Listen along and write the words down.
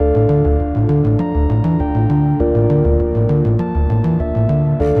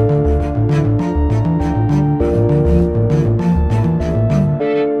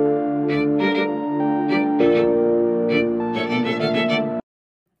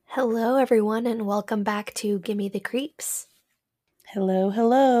Hello, everyone, and welcome back to Gimme the Creeps. Hello,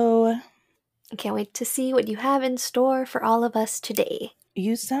 hello. I can't wait to see what you have in store for all of us today.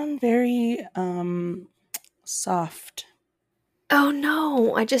 You sound very soft. Oh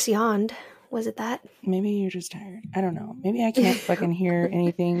no, I just yawned. Was it that? Maybe you're just tired. I don't know. Maybe I can't fucking hear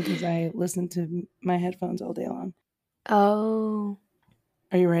anything because I listen to my headphones all day long. Oh,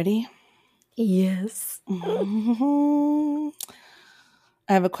 Are you ready? yes.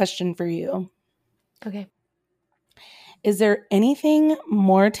 I have a question for you. Okay. Is there anything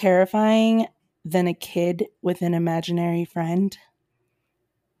more terrifying than a kid with an imaginary friend?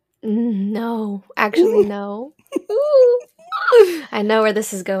 No, actually, no. Ooh. I know where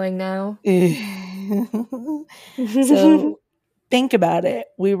this is going now. So think about it.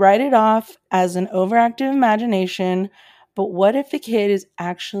 We write it off as an overactive imagination, but what if the kid is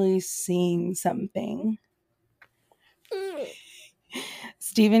actually seeing something?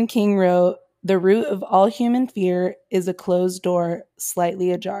 Stephen King wrote, "The root of all human fear is a closed door, slightly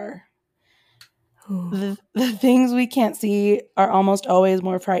ajar." The things we can't see are almost always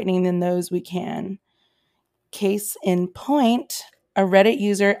more frightening than those we can. Case in point, a Reddit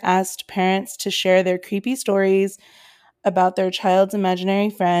user asked parents to share their creepy stories about their child's imaginary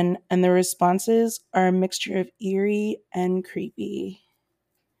friend, and the responses are a mixture of eerie and creepy.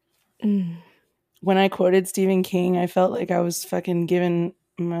 When I quoted Stephen King, I felt like I was fucking giving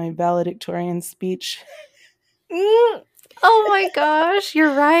my valedictorian speech. Oh my gosh,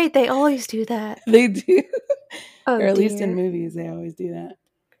 you're right. They always do that. They do. Oh Or at least in dear. movies, they always do that.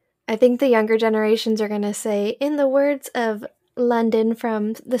 I think the younger generations are going to say, in the words of London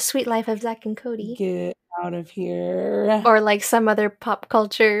from The Sweet Life of Zack and Cody. Get out of here. Or like some other pop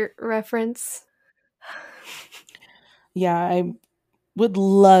culture reference. Yeah, I would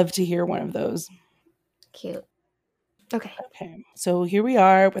love to hear one of those. Cute. Okay. Okay, so here we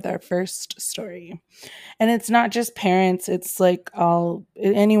are with our first story. And it's not just parents, it's like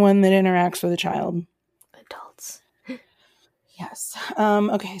anyone that interacts with a child. Adults. Yes.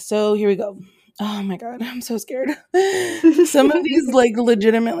 Okay, so here we go. Oh my god, I'm so scared. Some of these like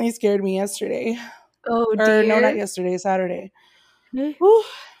legitimately scared me yesterday. Oh Or no, not dear. yesterday, Saturday. Whew.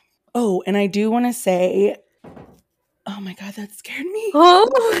 Oh, and I do want to say, oh my god, that scared me. Oh,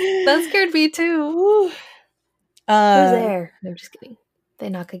 that scared me too. Whew. Who's there? I'm just kidding. They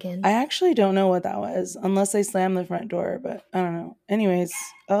knock again. I actually don't know what that was, unless they slammed the front door, but I don't know. Anyways,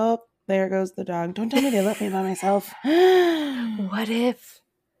 oh, there goes the dog. Don't tell me they left me by myself. What if?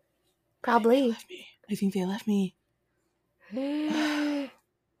 Probably. I think they left me.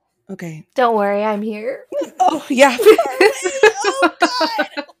 Okay. Don't worry, I'm here. Oh, yeah. Oh,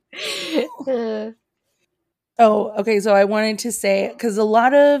 God. Oh, okay. So I wanted to say, because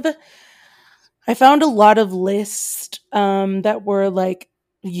I found a lot of lists that were like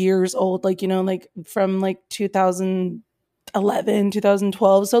years old, like, like from like 2011,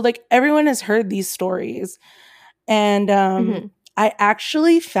 2012. So like everyone has heard these stories. And I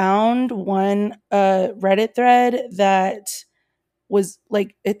actually found one Reddit thread that was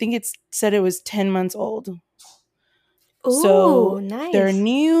like, I think it said it was 10 months old. Ooh, So nice. they're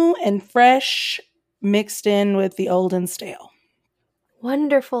new and fresh mixed in with the old and stale.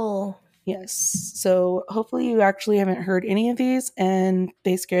 Wonderful. Yes. So hopefully you actually haven't heard any of these and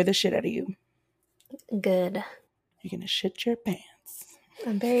they scare the shit out of you. Good. You're going to shit your pants.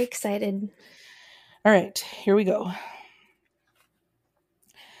 I'm very excited. All right, here we go.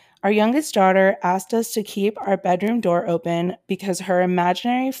 Our youngest daughter asked us to keep our bedroom door open because her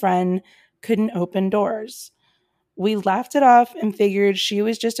imaginary friend couldn't open doors. We laughed it off and figured she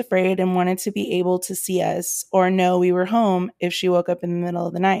was just afraid and wanted to be able to see us or know we were home if she woke up in the middle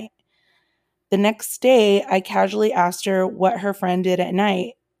of the night. The next day, I casually asked her what her friend did at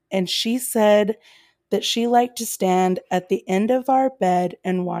night, and she said that she liked to stand at the end of our bed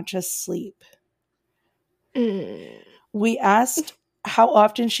and watch us sleep. We asked how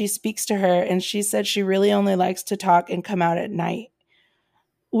often she speaks to her, and she said she really only likes to talk and come out at night.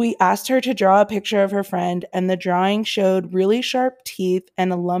 We asked her to draw a picture of her friend, and the drawing showed really sharp teeth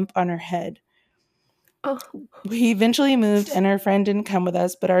and a lump on her head. Oh. We eventually moved, and her friend didn't come with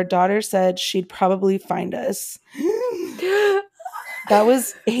us, but our daughter said she'd probably find us. That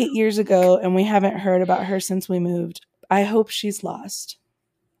was 8 years ago, and we haven't heard about her since we moved. I hope she's lost.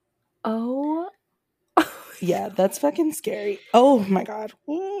 Oh. Yeah, that's fucking scary. Oh my god.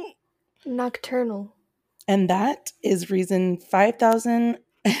 Nocturnal. And that is reason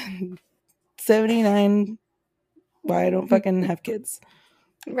 5,079 why I don't fucking have kids.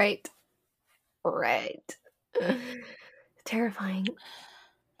 Right. Terrifying.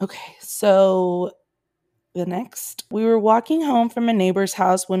 Okay, so The next, we were walking home from a neighbor's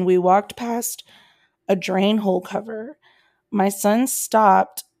house when we walked past a drain hole cover. My son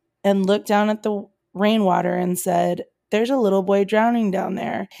stopped and looked down at the rainwater and said, "There's a little boy drowning down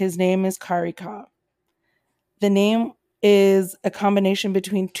there. His name is Karika." The name is a combination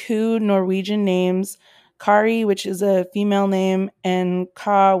between two Norwegian names, Kari, which is a female name, and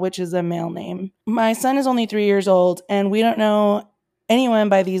Ka, which is a male name. My son is only 3 years old, and we don't know anyone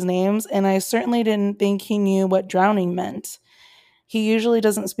by these names, and I certainly didn't think he knew what drowning meant. He usually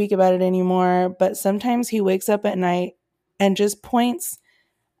doesn't speak about it anymore, but sometimes he wakes up at night and just points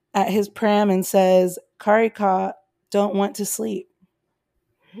at his pram and says, "Karika, don't want to sleep."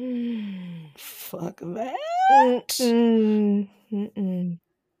 Fuck that.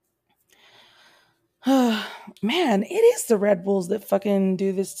 Man, it is the Red Bulls that fucking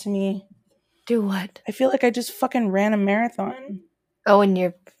do this to me. Do what? I feel like I just fucking ran a marathon. Oh, and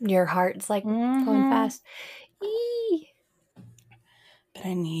your heart's like going fast. Eee. But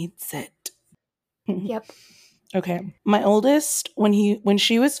I need it. Yep. Okay. My oldest, when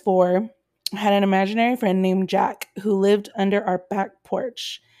she was 4, had an imaginary friend named Jack who lived under our back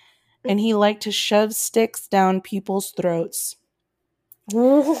porch, and he liked to shove sticks down people's throats.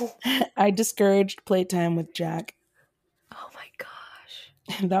 I discouraged playtime with Jack. Oh my gosh.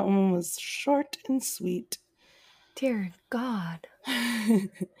 That one was short and sweet. Dear God.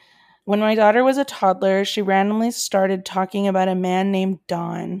 When my daughter was a toddler, she randomly started talking about a man named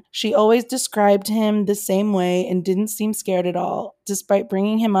Don. She always described him the same way and didn't seem scared at all, despite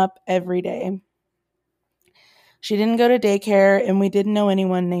bringing him up every day. She didn't go to daycare, and we didn't know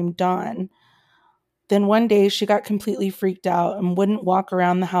anyone named Don. Then one day, she got completely freaked out and wouldn't walk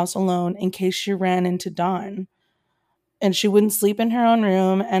around the house alone in case she ran into Don. And she wouldn't sleep in her own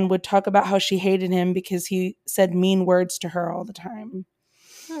room and would talk about how she hated him because he said mean words to her all the time.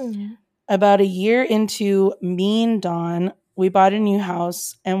 About a year into Mean Don, we bought a new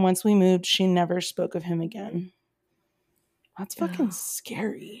house, and once we moved, she never spoke of him again. That's fucking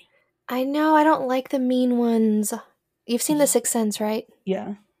scary. I know, I don't like the mean ones. You've seen The Sixth Sense, right?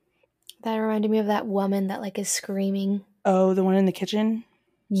 Yeah. That reminded me of that woman that like is screaming. Oh, the one in the kitchen?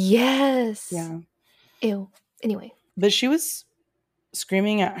 Yes. Yeah. Ew. Anyway. But she was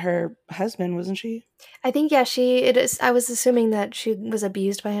screaming at her husband, wasn't she? I think, yeah, I was assuming that she was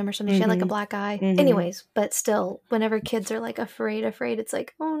abused by him or something. She had like a black eye. Anyways, but still, whenever kids are like afraid, it's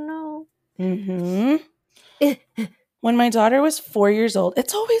like, oh no. When my daughter was 4 years old,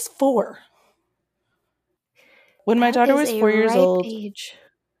 it's always 4. When my daughter was 4 years old, age.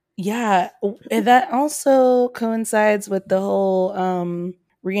 Yeah, that also coincides with the whole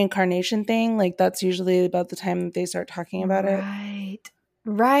reincarnation thing. Like that's usually about the time that they start talking about it.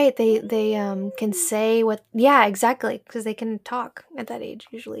 Right. They can say what. Yeah, exactly, because they can talk at that age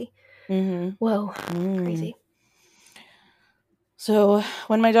usually. Whoa, crazy. So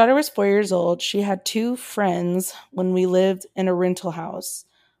when my daughter was 4 years old, she had 2 friends when we lived in a rental house.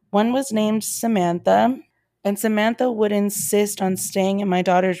 One was named Samantha, and Samantha would insist on staying in my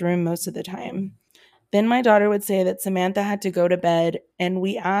daughter's room most of the time. Then my daughter would say that Samantha had to go to bed, and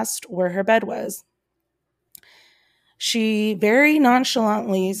we asked where her bed was. She very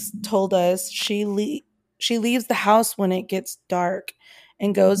nonchalantly told us she leaves the house when it gets dark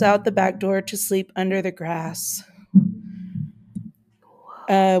and goes out the back door to sleep under the grass.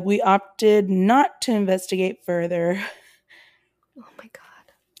 We opted not to investigate further. Oh my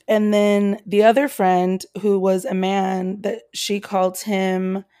God. And then the other friend, who was a man, that she called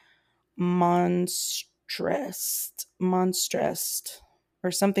him monstrous,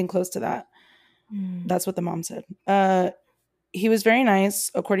 or something close to that. That's what the mom said. He was very nice,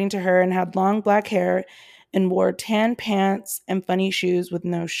 according to her, and had long black hair and wore tan pants and funny shoes with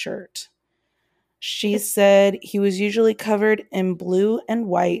no shirt. She said he was usually covered in blue and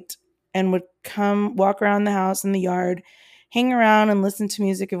white and would come walk around the house and the yard, hang around and listen to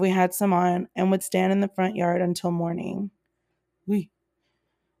music if we had some on, and would stand in the front yard until morning.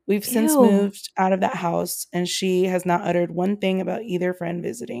 We've since moved out of that house, and she has not uttered one thing about either friend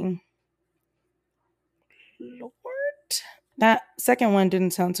visiting. Lord. That second one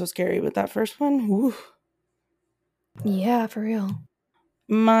didn't sound so scary, but that first one, whew. Yeah, for real.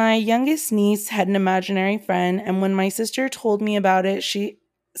 My youngest niece had an imaginary friend, and when my sister told me about it, she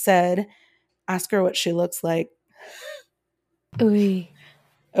said, "Ask her what she looks like." Oy.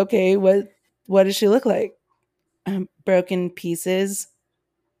 Okay, what does she look like? Broken pieces.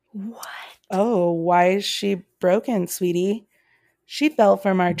 What? Oh, why is she broken, sweetie? She fell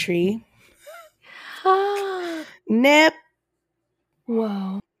from our tree. Nip.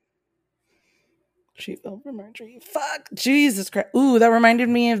 Whoa. She fell from our tree. Fuck. Jesus Christ. Ooh, that reminded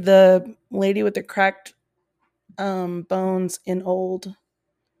me of the lady with the cracked bones in old.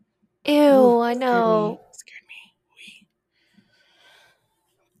 Ew, Ooh, I know. Scared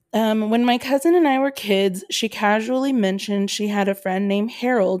me. When my cousin and I were kids, she casually mentioned she had a friend named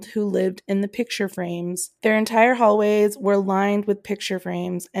Harold who lived in the picture frames. Their entire hallways were lined with picture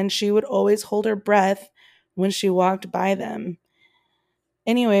frames, and she would always hold her breath when she walked by them.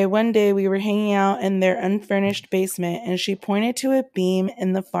 Anyway, one day we were hanging out in their unfurnished basement, and she pointed to a beam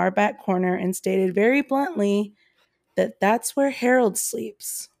in the far back corner and stated very bluntly that that's where Harold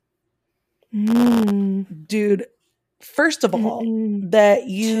sleeps. Dude, first of all, that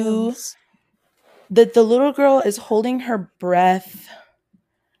the little girl is holding her breath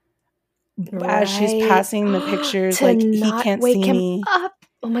as she's passing the pictures, like, he can't see me. Up.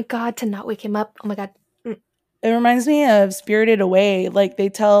 Oh my God, to not wake him up. Oh my God. It reminds me of Spirited Away. Like, they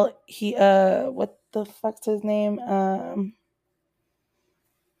tell what the fuck's his name?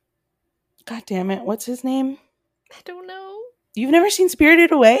 God damn it, what's his name? I don't know. You've never seen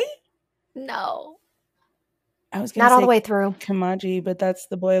Spirited Away? No. I was gonna not say all the way through. Kamaji, but that's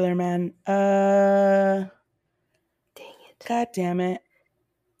the Boiler Man. Dang it. God damn it.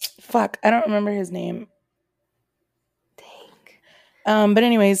 Fuck, I don't remember his name. Dang. But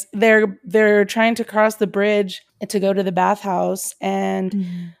anyways, they're trying to cross the bridge to go to the bathhouse,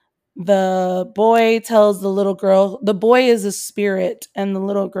 and the boy tells the little girl, the boy is a spirit and the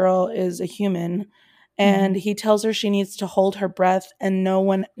little girl is a human, and he tells her she needs to hold her breath and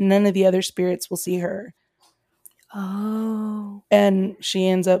none of the other spirits will see her. Oh. And she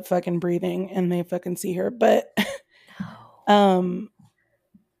ends up fucking breathing and they fucking see her. But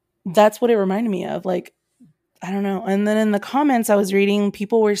that's what it reminded me of. Like, I don't know. And then in the comments I was reading,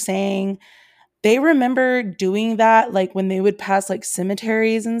 people were saying they remember doing that, like when they would pass like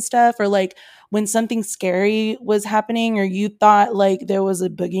cemeteries and stuff, or like when something scary was happening, or you thought like there was a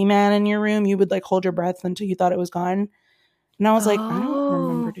boogeyman in your room, you would like hold your breath until you thought it was gone. And I was like, I don't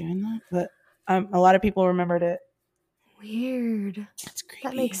remember doing that, but a lot of people remembered it. Weird. It's creepy.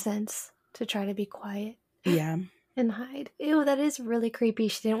 That makes sense, to try to be quiet. Yeah. And hide. Ew, that is really creepy.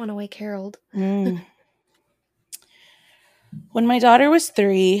 She didn't want to wake Harold. When my daughter was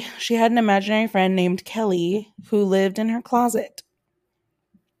 3, she had an imaginary friend named Kelly who lived in her closet.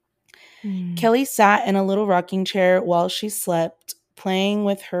 Kelly sat in a little rocking chair while she slept, playing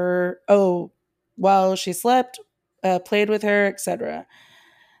with her. While she slept, played with her, etc.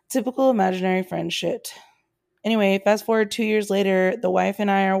 Typical imaginary friend shit. Anyway, fast forward 2 years later, the wife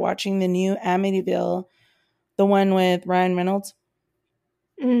and I are watching the new Amityville, the one with Ryan Reynolds.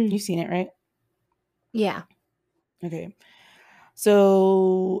 You've seen it, right? Yeah. Okay.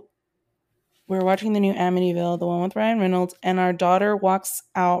 So we're watching the new Amityville, the one with Ryan Reynolds, and our daughter walks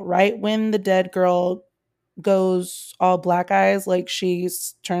out right when the dead girl goes all black eyes, like she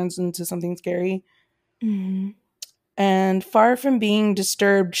turns into something scary. And far from being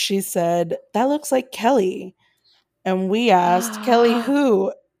disturbed, she said, "That looks like Kelly." And we asked, "Kelly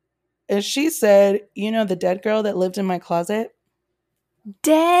who?" And she said, "You know, the dead girl that lived in my closet."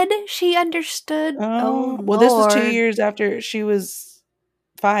 Dead? She understood. Oh, well, this was 2 years after she was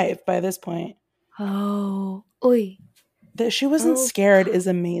 5 by this point. Oh. Oy. That she wasn't scared is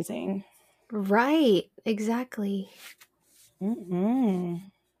amazing. Right. Exactly. I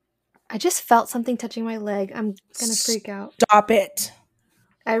just felt something touching my leg. I'm gonna freak out. Stop it.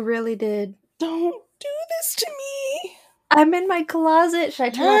 I really did. Don't do this to me. I'm in my closet. Should I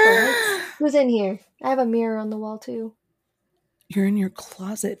turn off the lights? Who's in here? I have a mirror on the wall too. You're in your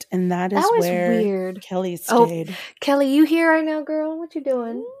closet, and that is where weird. Kelly stayed. Oh, Kelly, you here right now, girl? What you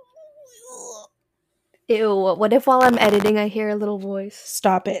doing? Ew, what if while I'm editing I hear a little voice?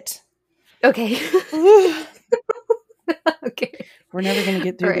 Stop it. Okay. Okay. We're never going to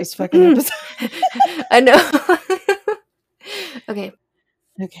get through this fucking episode. I know. Okay.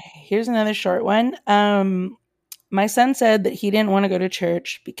 Here's another short one. My son said that he didn't want to go to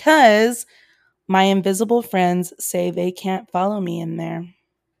church because my invisible friends say they can't follow me in there.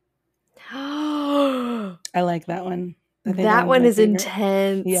 I like that one. That one is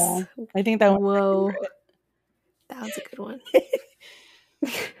intense. Yeah. I think that one. Whoa. That was a good one.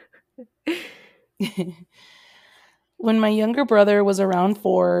 When my younger brother was around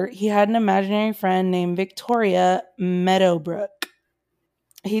 4, he had an imaginary friend named Victoria Meadowbrook.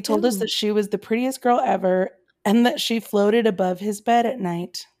 He told us that she was the prettiest girl ever and that she floated above his bed at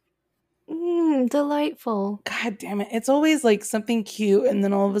night. Delightful. God damn it. It's always like something cute and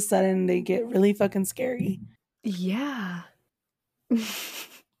then all of a sudden they get really fucking scary. Yeah.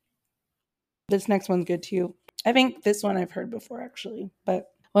 This next one's good too. I think this one I've heard before actually.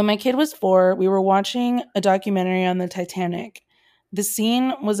 But when my kid was 4, we were watching a documentary on the Titanic. The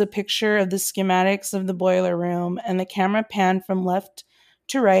scene was a picture of the schematics of the boiler room, and the camera panned from left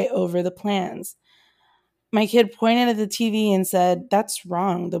to right over the plans. My kid pointed at the TV and said, "That's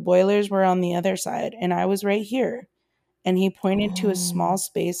wrong. The boilers were on the other side, and I was right here." And he pointed to a small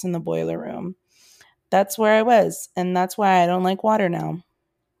space in the boiler room. "That's where I was, and that's why I don't like water now."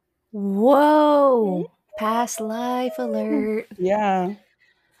 Whoa! Past life alert. Yeah.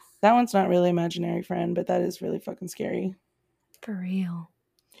 That one's not really imaginary friend, but that is really fucking scary. For real.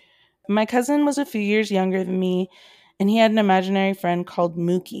 My cousin was a few years younger than me, and he had an imaginary friend called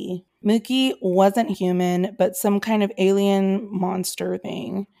Mookie. Mookie wasn't human, but some kind of alien monster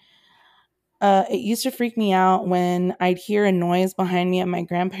thing. It used to freak me out when I'd hear a noise behind me at my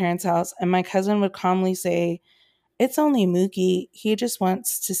grandparents' house, and my cousin would calmly say, "It's only Mookie. He just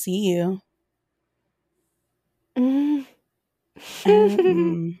wants to see you."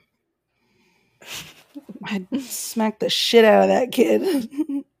 I'd smack the shit out of that kid.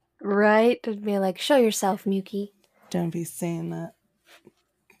 Right? It'd be like, show yourself, Mookie. Don't be saying that.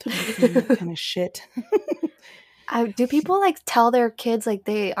 Don't be saying that kind of shit. Do people like tell their kids like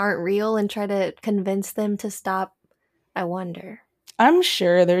they aren't real and try to convince them to stop? I wonder. I'm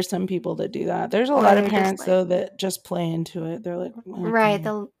sure there's some people that do that. There's a lot of parents though that just play into it. They're like, okay. Right?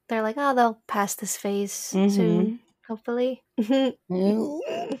 They're like, oh, they'll pass this phase soon, hopefully.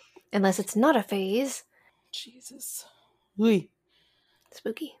 Unless it's not a phase. Jesus. Ooh.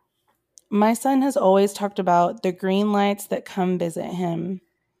 Spooky. My son has always talked about the green lights that come visit him.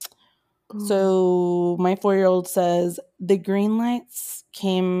 Ooh. So my 4-year-old says, the green lights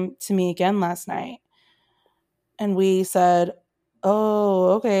came to me again last night. And we said,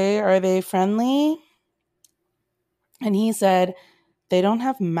 oh, okay. Are they friendly? And he said, they don't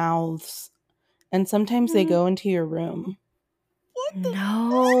have mouths. And sometimes they go into your room.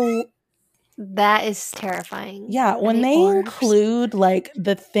 No. That is terrifying. Yeah, when they include like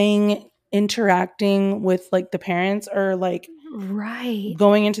the thing interacting with like the parents or like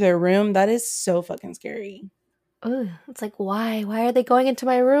going into their room, that is so fucking scary. Ugh, it's like, why? Why are they going into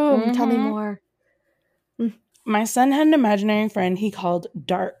my room? Tell me more. My son had an imaginary friend he called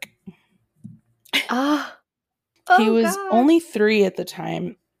Dark. He was only 3 at the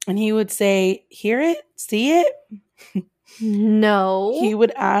time, and he would say, "Hear it? See it?" No. He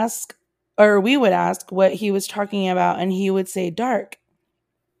would ask, or we would ask what he was talking about, and he would say, "Dark."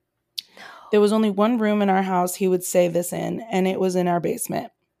 No. There was only one room in our house he would say this in, and it was in our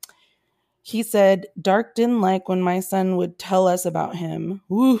basement. He said Dark didn't like when my son would tell us about him.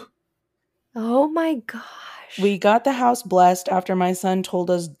 Woo. Oh my gosh. We got the house blessed after my son told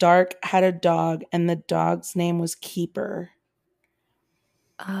us Dark had a dog, and the dog's name was Keeper.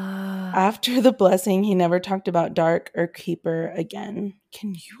 After the blessing, he never talked about Dark or Keeper again.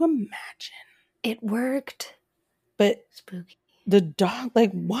 Can you imagine? It worked. But spooky. The dog,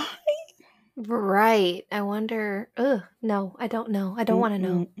 like, why? Right. I wonder. Ugh. No, I don't know. I don't want to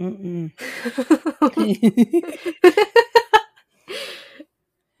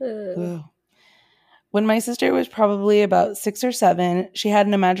know. When my sister was probably about 6 or 7, she had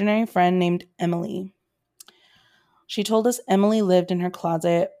an imaginary friend named Emily. She told us Emily lived in her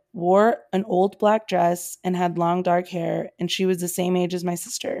closet, wore an old black dress, and had long dark hair, and she was the same age as my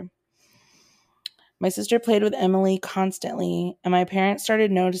sister. My sister played with Emily constantly, and my parents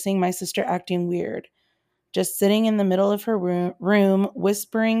started noticing my sister acting weird, just sitting in the middle of her room,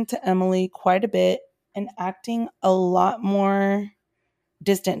 whispering to Emily quite a bit and acting a lot more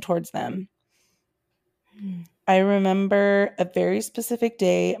distant towards them. I remember a very specific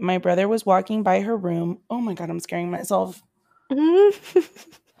day, my brother was walking by her room. Oh my God, I'm scaring myself. I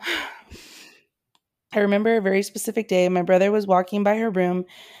remember a very specific day, my brother was walking by her room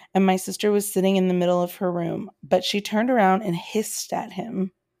and my sister was sitting in the middle of her room, but she turned around and hissed at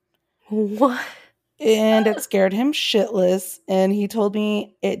him. What? And it scared him shitless, and he told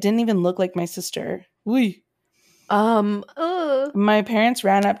me it didn't even look like my sister. Wee. My parents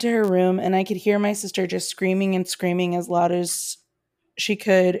ran up to her room, and I could hear my sister just screaming and screaming as loud as she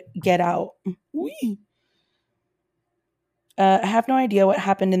could get out. Wee. I have no idea what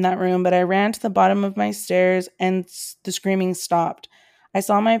happened in that room, but I ran to the bottom of my stairs, and the screaming stopped. I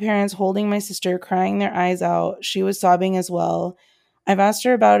saw my parents holding my sister, crying their eyes out. She was sobbing as well. I've asked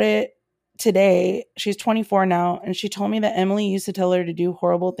her about it today. She's 24 now, and she told me that Emily used to tell her to do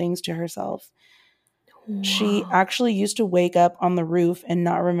horrible things to herself. Wow. She actually used to wake up on the roof and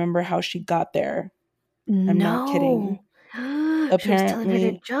not remember how she got there. I'm not kidding. Apparently, she was telling her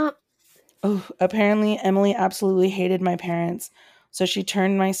to jump. Apparently, Emily absolutely hated my parents, so she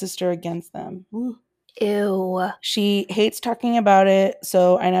turned my sister against them. Ew. She hates talking about it,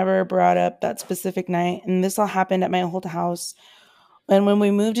 so I never brought up that specific night, and this all happened at my old house. And when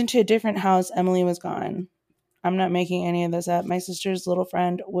we moved into a different house, Emily was gone. I'm not making any of this up. My sister's little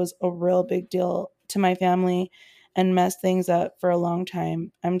friend was a real big deal to my family and messed things up for a long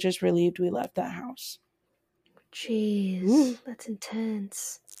time. I'm just relieved we left that house. Jeez, that's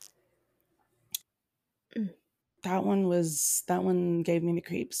intense. That one gave me the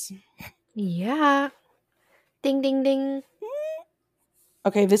creeps. Yeah. Ding, ding, ding.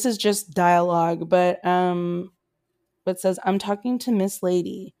 Okay, this is just dialogue, but it says, I'm talking to Miss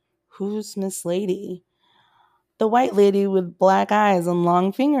Lady. Who's Miss Lady? The white lady with black eyes and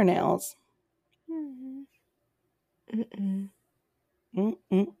long fingernails. Mm-mm.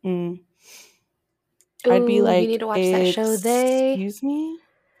 Mm-mm-mm. Ooh, I'd be like, you need to watch that show, They. Excuse me?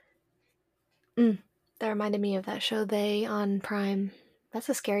 That reminded me of that show, They, on Prime. That's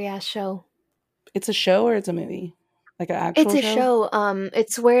a scary-ass show. It's a show or it's a movie? Like an actual It's a show? show.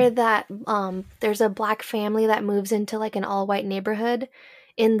 It's where that there's a black family that moves into like an all-white neighborhood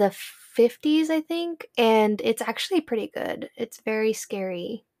in the 50s, I think, and it's actually pretty good. It's very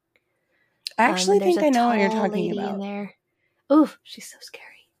scary. I actually And there's think a I know what you're tall talking lady in about. there. Ooh, she's so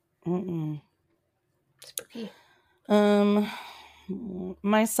scary. Mm-mm. Spooky.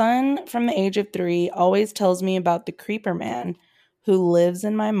 My son from the age of 3 always tells me about the creeper man who lives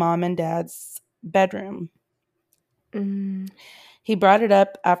in my mom and dad's bedroom. He brought it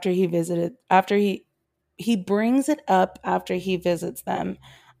up after he visited, he brings it up after he visits them.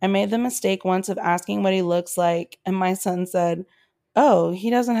 I made the mistake once of asking what he looks like, and my son said, "Oh,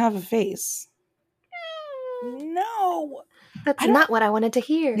 he doesn't have a face." No. That's not what I wanted to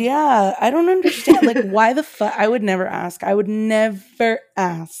hear. Yeah, I don't understand. Like, why the fuck? I would never ask. I would never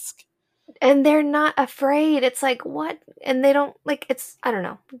ask. And they're not afraid. It's like, what? And they don't, like, it's, I don't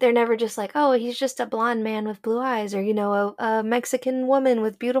know. They're never just like, oh, he's just a blonde man with blue eyes, or, you know, a Mexican woman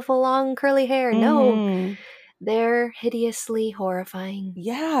with beautiful long curly hair. No, they're hideously horrifying.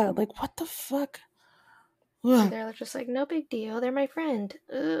 Yeah, like, what the fuck? They're just like, no big deal. They're my friend.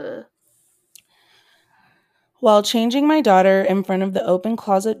 Ugh. While changing my daughter in front of the open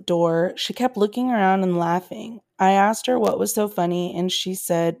closet door, she kept looking around and laughing. I asked her what was so funny, and she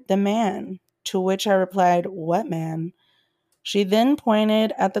said, "The man." To which I replied, "What man?" She then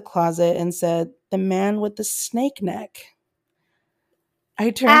pointed at the closet and said, "The man with the snake neck."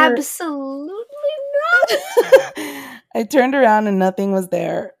 Absolutely not. I turned around and nothing was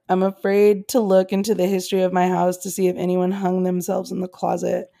there. I'm afraid to look into the history of my house to see if anyone hung themselves in the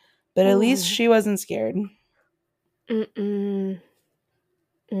closet, but at least she wasn't scared.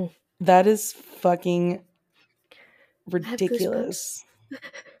 That is fucking ridiculous.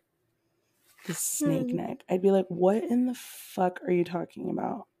 The snake neck. I'd be like, what in the fuck are you talking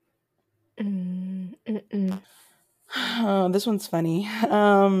about? Oh, this one's funny.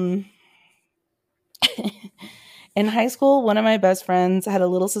 In high school, one of my best friends had a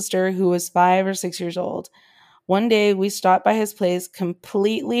little sister who was 5 or 6 years old. One day, we stopped by his place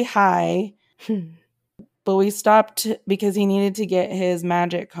completely high, but we stopped because he needed to get his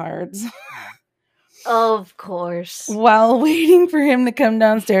magic cards. Of course. While waiting for him to come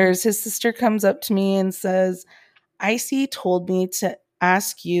downstairs, his sister comes up to me and says, "Icy told me to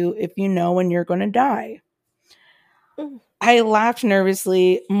ask you if you know when you're going to die." I laughed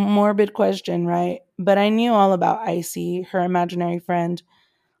nervously. Morbid question, right? But I knew all about Icy, her imaginary friend.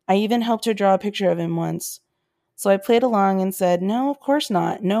 I even helped her draw a picture of him once. So I played along and said, "No, of course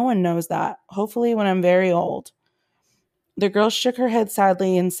not. No one knows that. Hopefully when I'm very old." The girl shook her head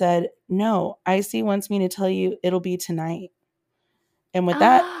sadly and said, "No, Icy wants me to tell you it'll be tonight." And with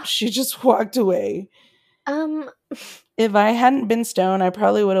that, she just walked away. If I hadn't been stoned, I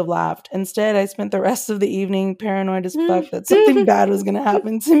probably would have laughed. Instead, I spent the rest of the evening paranoid as fuck that something bad was going to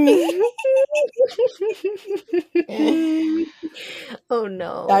happen to me. Oh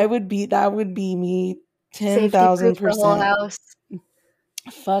no. That would be me 10,000%. House.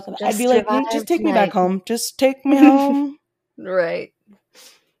 Fuck. I'd be like, just take me back home. Just take me home. Right.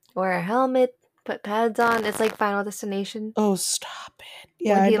 Wear a helmet, put pads on. It's like Final Destination. Oh, stop it.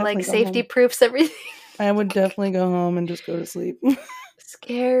 Yeah. When he like safety proofs everything. I would definitely go home and just go to sleep.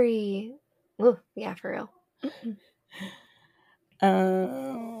 Scary. Ooh, yeah, for real.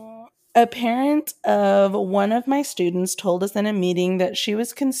 A parent of one of my students told us in a meeting that she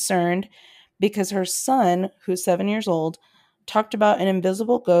was concerned because her son, who's 7 years old, talked about an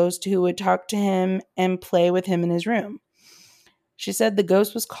invisible ghost who would talk to him and play with him in his room. She said the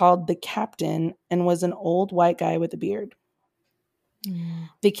ghost was called the Captain and was an old white guy with a beard.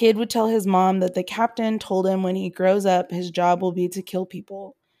 The kid would tell his mom that the captain told him when he grows up, his job will be to kill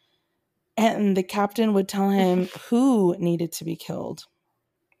people. And the captain would tell him who needed to be killed.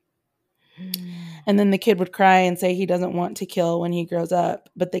 And then the kid would cry and say he doesn't want to kill when he grows up.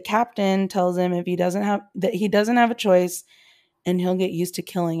 But the captain tells him if he doesn't have a choice, and he'll get used to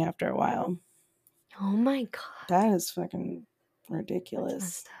killing after a while. Oh my God. That is fucking That's ridiculous.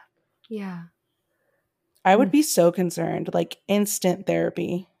 messed up. Yeah. I would be so concerned, like instant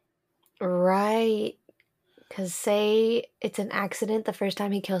therapy. Right. Because say it's an accident the first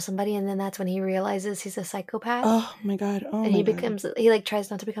time he kills somebody, and then that's when he realizes he's a psychopath. Oh my God. Oh and my he God. becomes, he like tries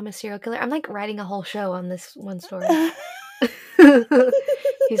not to become a serial killer. I'm like writing a whole show on this one story.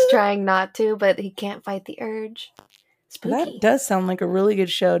 He's trying not to, but he can't fight the urge. Spooky. That does sound like a really good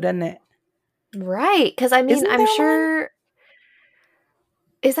show, doesn't it? Right. Because I mean, Isn't I'm there sure. one?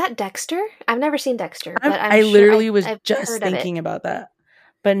 Is that Dexter? I've never seen Dexter, but I I'm sure literally was I've just heard of it. thinking about that.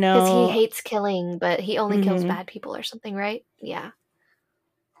 But Because he no. hates killing, but he only kills Mhm. bad people or something, right? Yeah.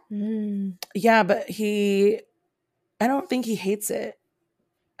 Yeah, but I don't think he hates it.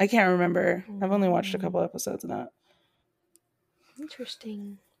 I can't remember. I've only watched a couple episodes of that.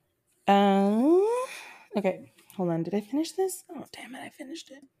 Interesting. Okay. Hold on. Did I finish this? Oh, damn it. I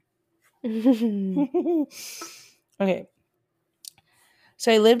finished it. Okay.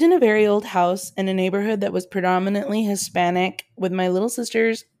 So I lived in a very old house in a neighborhood that was predominantly Hispanic with my little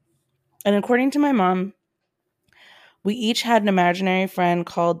sisters. And according to my mom, we each had an imaginary friend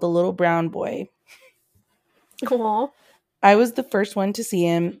called the Little Brown Boy. Aww. I was the first one to see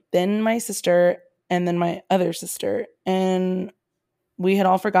him, then my sister, and then my other sister. And we had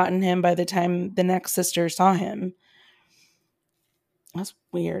all forgotten him by the time the next sister saw him. That's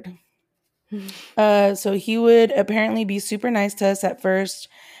weird. So he would apparently be super nice to us at first,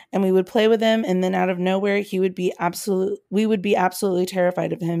 and we would play with him, and then out of nowhere we would be absolutely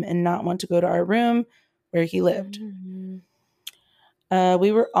terrified of him and not want to go to our room where he lived.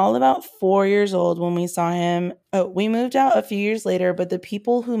 We were all about 4 years old when we saw him. We moved out a few years later, but the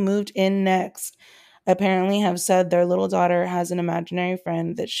people who moved in next apparently have said their little daughter has an imaginary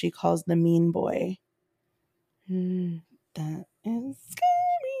friend that she calls the Mean Boy. That is scary.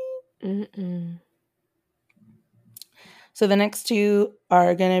 So the next two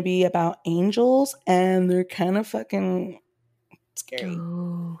are going to be about angels, and they're kind of fucking scary.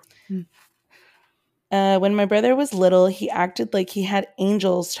 When my brother was little, he acted like he had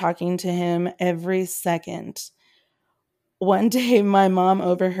angels talking to him every second. One day, my mom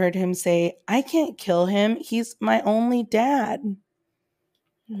overheard him say, "I can't kill him. He's my only dad."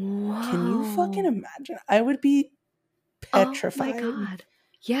 Whoa. Can you fucking imagine? I would be petrified. Oh my God.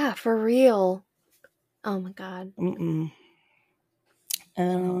 Yeah, for real. Oh my God.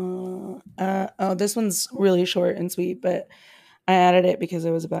 This one's really short and sweet, but I added it because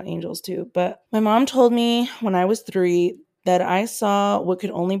it was about angels too. But my mom told me when I was 3 that I saw what could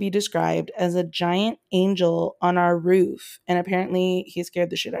only be described as a giant angel on our roof, and apparently he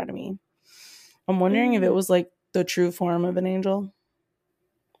scared the shit out of me. I'm wondering if it was like the true form of an angel.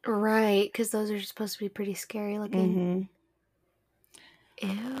 Right, because those are supposed to be pretty scary looking. Ew.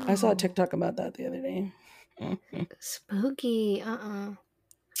 I saw a TikTok about that the other day. Spooky.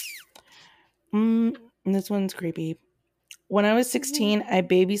 This one's creepy. When I was 16, I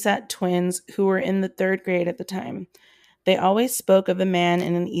babysat twins who were in the 3rd grade at the time. They always spoke of a man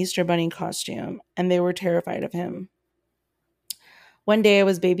in an Easter bunny costume, and they were terrified of him. One day I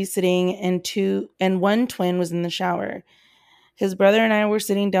was babysitting, and one twin was in the shower. His brother and I were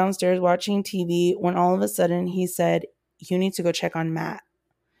sitting downstairs watching TV when all of a sudden he said, "You need to go check on Matt."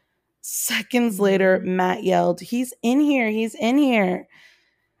 Seconds later, Matt yelled, "He's in here! He's in here!"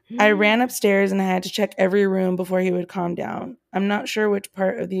 I ran upstairs and I had to check every room before he would calm down. I'm not sure which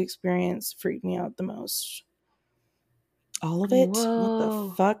part of the experience freaked me out the most. All of it? Whoa. What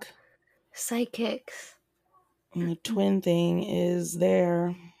the fuck? Psychics. And the twin thing is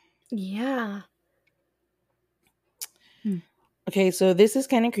there. Yeah. Okay, so this is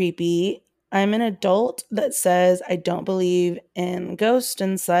kind of creepy. I'm an adult that says I don't believe in ghosts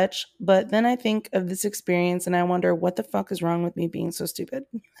and such, but then I think of this experience and I wonder what the fuck is wrong with me being so stupid.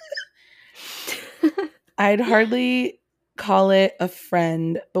 I'd hardly call it a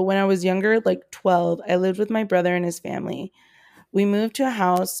friend, but when I was younger, like 12, I lived with my brother and his family. We moved to a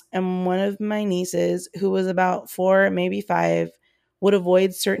house, and one of my nieces, who was about 4, maybe 5, would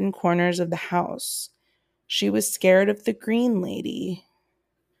avoid certain corners of the house. She was scared of the green lady.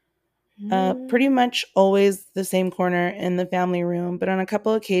 Pretty much always the same corner in the family room, but on a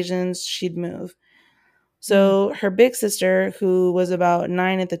couple occasions, she'd move. So her big sister, who was about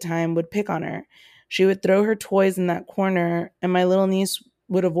 9 at the time, would pick on her. She would throw her toys in that corner, and my little niece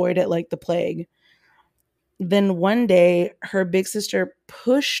would avoid it like the plague. Then one day, her big sister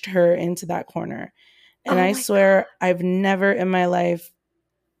pushed her into that corner. And I swear, I've never in my life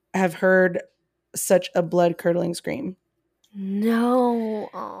have heard such a blood-curdling scream. No.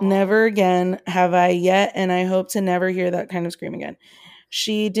 Never again have I yet, and I hope to never hear that kind of scream again.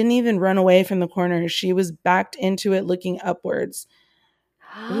 She didn't even run away from the corner. She was backed into it looking upwards.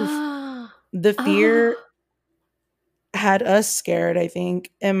 Oof. The fear had us scared, I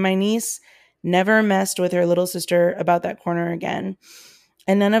think, and my niece never messed with her little sister about that corner again.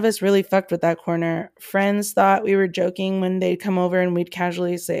 And none of us really fucked with that corner. Friends thought we were joking when they'd come over and we'd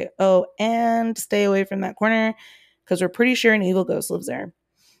casually say, "Oh, and stay away from that corner," because we're pretty sure an evil ghost lives there.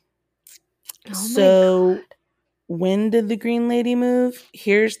 Oh So, my God. when did the green lady move?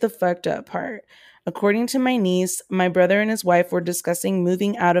 Here's the fucked up part. According to my niece, my brother and his wife were discussing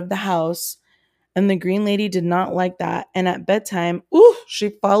moving out of the house, and the green lady did not like that. And at bedtime, she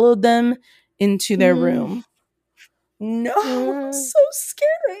followed them into their room. No, I'm so scared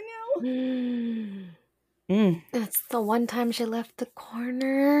right now. That's the one time she left the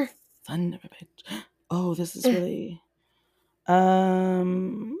corner. Son of a bitch. Oh, this is really...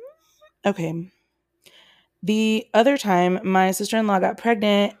 Okay. The other time, my sister-in-law got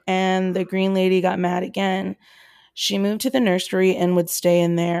pregnant and the green lady got mad again. She moved to the nursery and would stay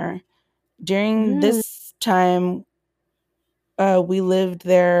in there. During this time, we lived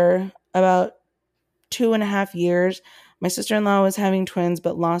there about 2.5 years. My sister-in-law was having twins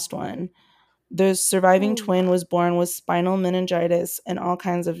but lost one. The surviving twin was born with spinal meningitis and all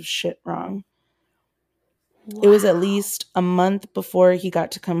kinds of shit wrong. Wow. It was at least a month before he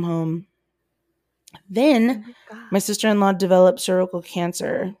got to come home. Then my sister-in-law developed cervical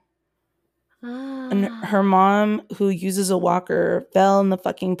cancer. And her mom, who uses a walker, fell in the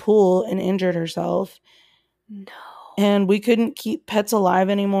fucking pool and injured herself. No. And we couldn't keep pets alive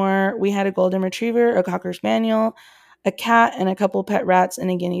anymore. We had a golden retriever, a cocker spaniel, a cat, and a couple pet rats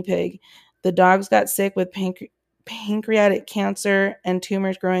and a guinea pig. The dogs got sick with pancreatic cancer and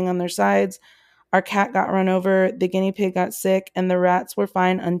tumors growing on their sides. Our cat got run over, the guinea pig got sick, and the rats were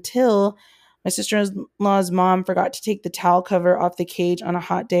fine until my sister-in-law's mom forgot to take the towel cover off the cage on a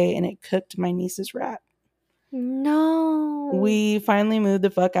hot day, and it cooked my niece's rat. No. We finally moved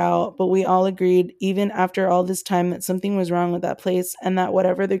the fuck out, but we all agreed, even after all this time, that something was wrong with that place and that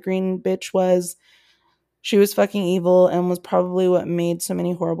whatever the green bitch was, she was fucking evil and was probably what made so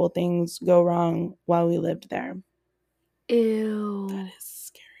many horrible things go wrong while we lived there. Ew. That is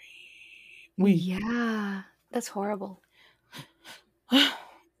scary. Yeah, that's horrible.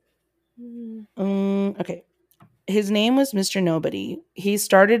 Okay. His name was Mr. Nobody. He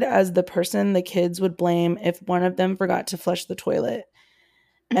started as the person the kids would blame if one of them forgot to flush the toilet.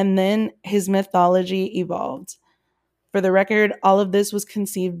 And then his mythology evolved. For the record, all of this was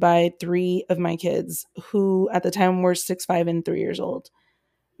conceived by 3 of my kids, who at the time were 6, 5, and 3 years old.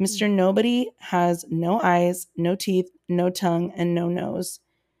 Mr. Nobody has no eyes, no teeth, no tongue, and no nose.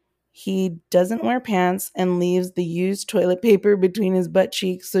 He doesn't wear pants and leaves the used toilet paper between his butt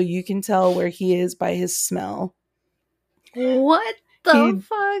cheeks so you can tell where he is by his smell. What the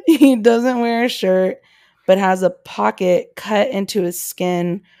fuck? He doesn't wear a shirt, but has a pocket cut into his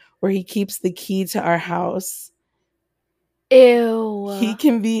skin where he keeps the key to our house. Ew. He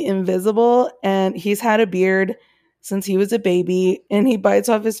can be invisible, and he's had a beard since he was a baby, and he bites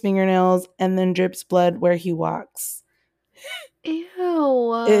off his fingernails and then drips blood where he walks.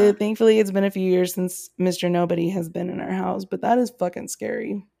 Ew. Thankfully, it's been a few years since Mr. Nobody has been in our house, but that is fucking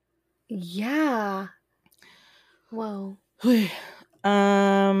scary. Yeah. Whoa.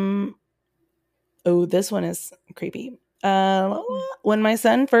 Oh, this one is creepy. When my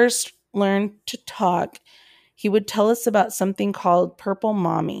son first learned to talk, he would tell us about something called Purple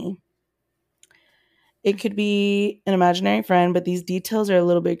Mommy. It could be an imaginary friend, but these details are a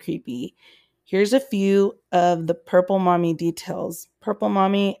little bit creepy. Here's a few of the Purple Mommy details. Purple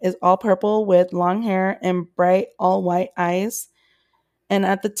Mommy is all purple with long hair and bright, all white eyes. And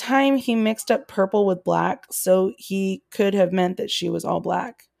at the time, he mixed up purple with black, so he could have meant that she was all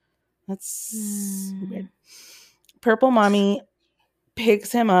black. That's weird. Purple Mommy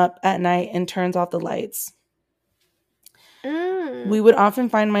picks him up at night and turns off the lights. We would often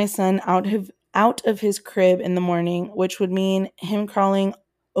find my son out of his crib in the morning, which would mean him crawling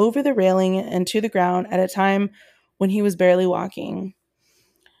over the railing and to the ground at a time when he was barely walking.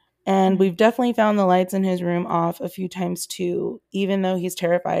 And we've definitely found the lights in his room off a few times too, even though he's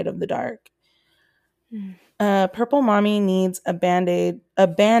terrified of the dark. Purple Mommy needs a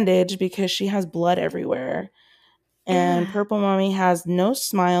bandage because she has blood everywhere. And Purple Mommy has no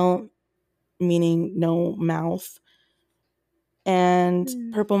smile, meaning no mouth. And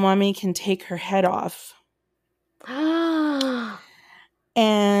Purple Mommy can take her head off.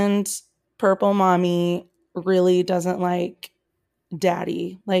 And Purple Mommy really doesn't like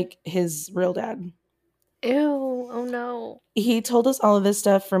daddy, like his real dad. Ew. Oh no. He told us all of this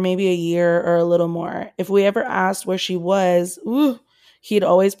stuff for maybe a year or a little more. If we ever asked where she was, he'd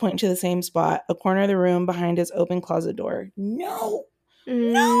always point to the same spot, a corner of the room behind his open closet door. No.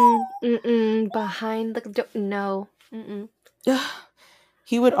 Behind the door. No.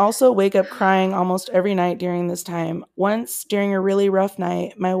 He would also wake up crying almost every night during this time. Once, during a really rough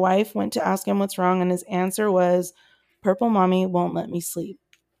night, my wife went to ask him what's wrong, and his answer was, "Purple mommy won't let me sleep."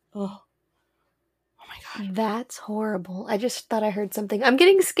 Oh my God. That's horrible. I just thought I heard something. I'm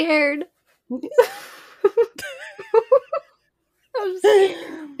getting scared. I'm scared.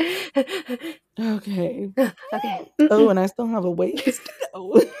 Okay. Okay. Oh, and I still have a ways to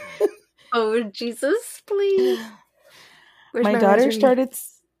go. Oh, Jesus, please. Where's My my daughter rosary? started...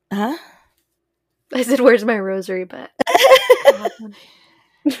 Huh? I said, where's my rosary? But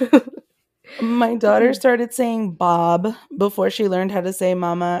My daughter started saying Bob before she learned how to say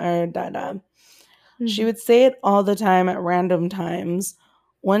mama or dada. She would say it all the time at random times.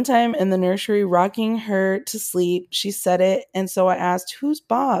 One time in the nursery, rocking her to sleep, she said it, and so I asked, "Who's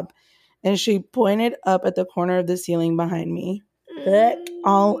Bob?" And she pointed up at the corner of the ceiling behind me. Heck,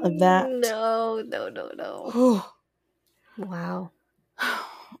 all of that. No. Wow.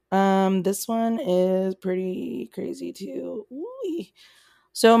 This one is pretty crazy too. Ooh.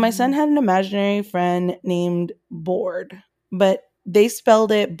 So my son had an imaginary friend named Bored, but they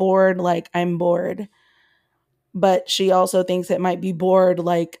spelled it bored like I'm bored. But she also thinks it might be bored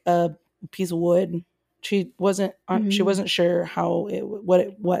like a piece of wood. She wasn't sure what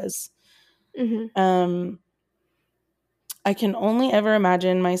it was. I can only ever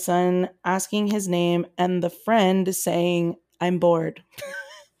imagine my son asking his name and the friend saying, "I'm bored."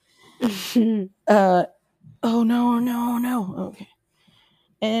 Oh no. Okay.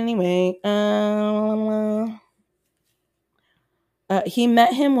 Anyway, he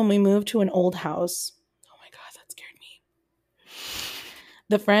met him when we moved to an old house. Oh my God, that scared me.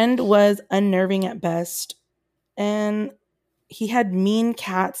 The friend was unnerving at best, and he had mean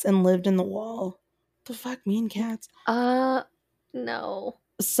cats and lived in the wall. The fuck, mean cats? No.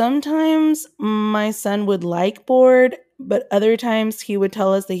 Sometimes my son would like Bored, but other times he would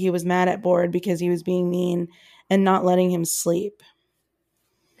tell us that he was mad at Bored because he was being mean and not letting him sleep.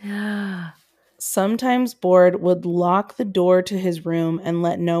 Sometimes Bored would lock the door to his room and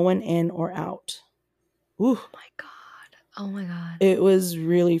let no one in or out. Ooh. Oh my God. It was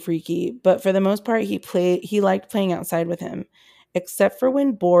really freaky, but for the most part he liked playing outside with him, except for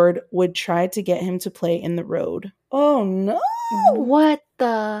when Bored would try to get him to play in the road. Oh no. What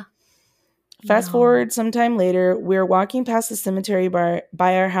the? Fast forward sometime later, we're walking past the cemetery by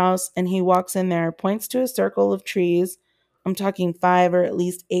our house, and he walks in there, points to a circle of trees. I'm talking 5 or at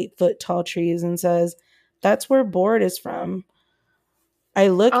least 8 foot tall trees, and says, "That's where Bored is from." I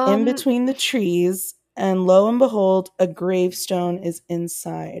look in between the trees, and lo and behold, a gravestone is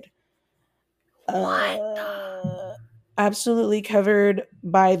inside. Absolutely covered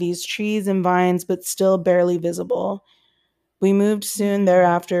by these trees and vines, but still barely visible. We moved soon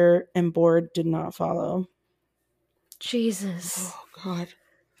thereafter, and Bored did not follow. Jesus. Oh, God.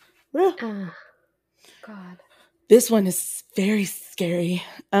 God. This one is very scary.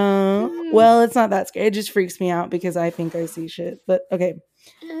 Well, it's not that scary. It just freaks me out because I think I see shit. But okay.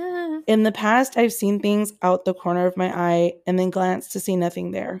 In the past, I've seen things out the corner of my eye and then glanced to see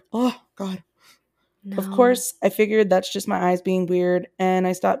nothing there. Oh, God. No. Of course, I figured that's just my eyes being weird, and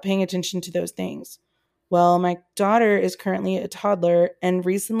I stopped paying attention to those things. Well, my daughter is currently a toddler, and I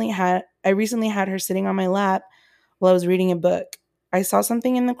recently had her sitting on my lap while I was reading a book. I saw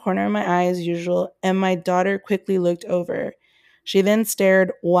something in the corner of my eye as usual, and my daughter quickly looked over. She then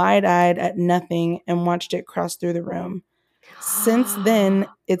stared wide-eyed at nothing and watched it cross through the room. Since then,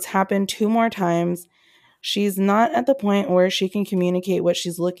 it's happened 2 more times. She's not at the point where she can communicate what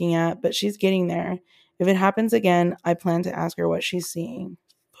she's looking at, but she's getting there. If it happens again, I plan to ask her what she's seeing.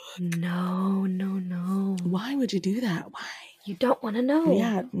 No. Why would you do that? Why? You don't want to know.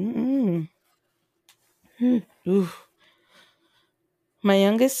 Yeah. Oof. My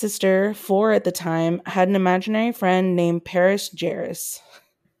youngest sister, 4 at the time, had an imaginary friend named Paris Jarris.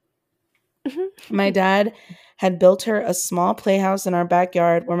 My dad had built her a small playhouse in our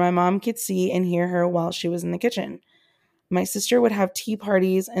backyard where my mom could see and hear her while she was in the kitchen. My sister would have tea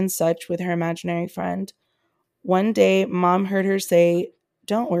parties and such with her imaginary friend. One day, Mom heard her say,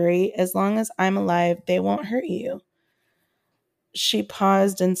 "Don't worry, as long as I'm alive, they won't hurt you." She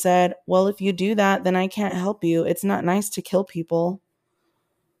paused and said, "Well, if you do that, then I can't help you. It's not nice to kill people."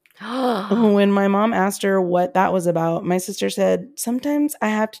 When my mom asked her what that was about, my sister said, "Sometimes I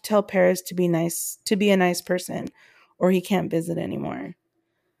have to tell Paris to be nice, to be a nice person, or he can't visit anymore.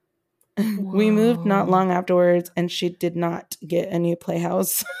 We moved not long afterwards, and she did not get a new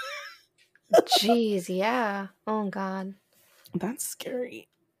playhouse. Jeez, yeah. Oh, God. That's scary.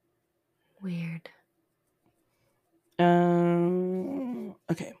 Weird.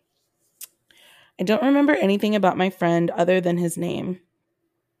 Okay. I don't remember anything about my friend other than his name.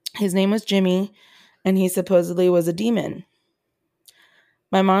 His name was Jimmy, and he supposedly was a demon.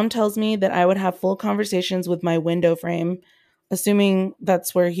 My mom tells me that I would have full conversations with my window frame, assuming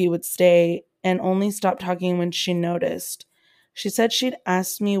that's where he would stay, and only stop talking when she noticed. She said she'd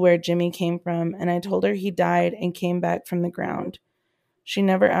asked me where Jimmy came from, and I told her he died and came back from the ground. She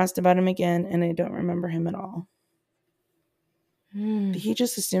never asked about him again, and I don't remember him at all. He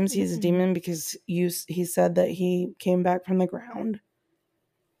just assumes he's a demon because he said that he came back from the ground.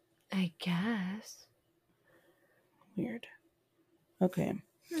 I guess. Weird. Okay.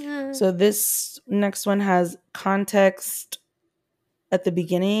 So this next one has context at the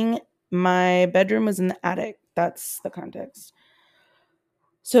beginning. My bedroom was in the attic. That's the context.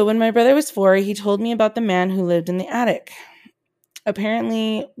 So when my brother was 4, he told me about the man who lived in the attic.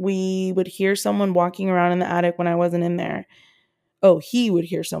 Apparently, we would hear someone walking around in the attic when I wasn't in there. Oh, he would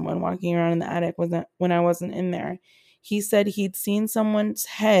hear someone walking around in the attic when I wasn't in there. He said he'd seen someone's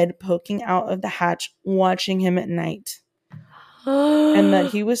head poking out of the hatch watching him at night. And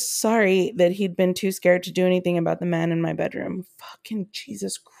that he was sorry that he'd been too scared to do anything about the man in my bedroom. Fucking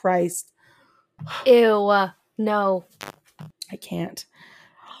Jesus Christ. Ew. No. I can't.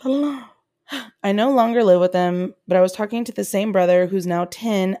 I no longer live with him, but I was talking to the same brother who's now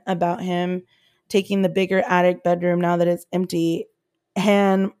 10 about him taking the bigger attic bedroom now that it's empty.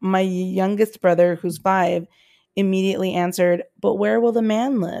 And my youngest brother, who's 5, immediately answered, "But where will the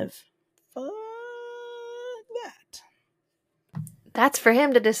man live?" Fuck that. That's for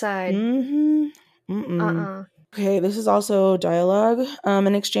him to decide. Okay, this is also dialogue.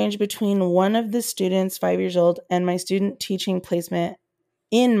 An exchange between one of the students, 5 years old, and my student teaching placement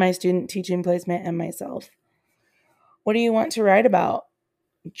and myself. "What do you want to write about?"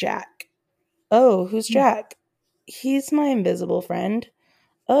 "Jack." "Oh, who's Jack?" "He's my invisible friend."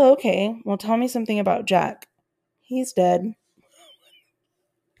 "Oh, okay. Well, tell me something about Jack." "He's dead."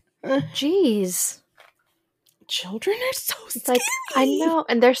 Jeez. Children are so It's scary. like, I know,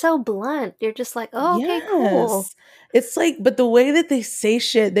 and they're so blunt. You're just like, oh, okay, cool. It's like, but the way that they say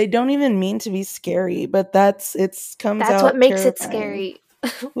shit, they don't even mean to be scary, but that's what makes terrifying. it scary.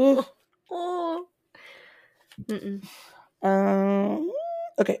 Oh.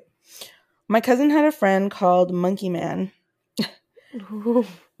 Okay. My cousin had a friend called Monkey Man.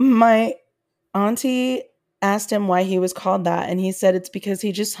 My auntie asked him why he was called that, and he said it's because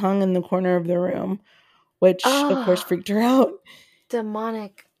he just hung in the corner of the room, which of course freaked her out.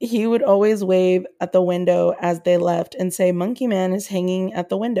 Demonic. He would always wave at the window as they left and say, "Monkey Man is hanging at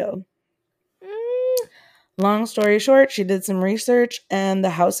the window." Long story short, she did some research, and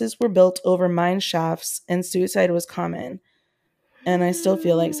the houses were built over mine shafts, and suicide was common. And I still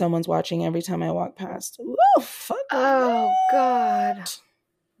feel like someone's watching every time I walk past. Ooh, fuck. Oh, God.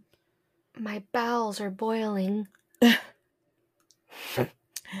 My bowels are boiling. A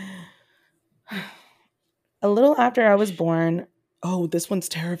little after I was born... Oh, this one's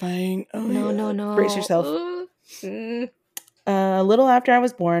terrifying. Oh, no. Brace yourself. A little after I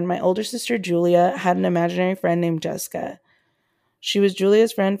was born, my older sister Julia had an imaginary friend named Jessica. She was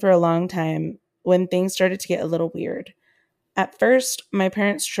Julia's friend for a long time when things started to get a little weird. At first, my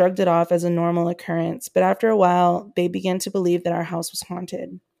parents shrugged it off as a normal occurrence, but after a while, they began to believe that our house was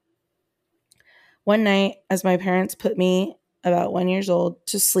haunted. One night, as my parents put me, about 1 year old,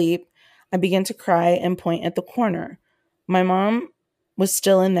 to sleep, I began to cry and point at the corner. My mom was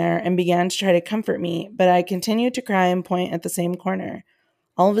still in there and began to try to comfort me, but I continued to cry and point at the same corner.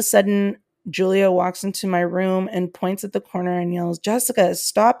 All of a sudden, Julia walks into my room and points at the corner and yells, "Jessica,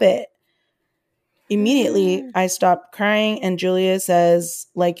 stop it." Immediately, I stopped crying, and Julia says,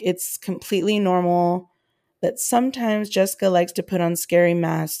 like it's completely normal, that sometimes Jessica likes to put on scary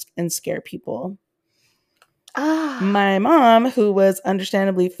masks and scare people. My mom, who was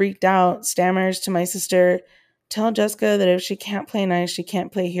understandably freaked out, stammers to my sister, "Tell Jessica that if she can't play nice, she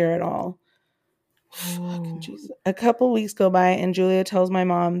can't play here at all." Fucking Jesus. A couple weeks go by, and Julia tells my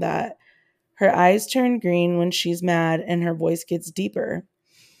mom that her eyes turn green when she's mad and her voice gets deeper.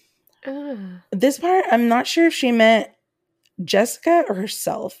 This part, I'm not sure if she meant Jessica or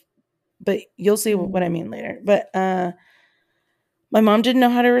herself, but you'll see what I mean later. But my mom didn't know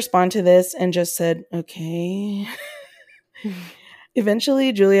how to respond to this and just said, "Okay."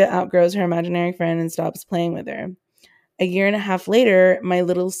 Eventually, Julia outgrows her imaginary friend and stops playing with her. A year and a half later, my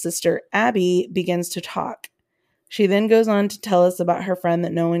little sister Abby begins to talk. She then goes on to tell us about her friend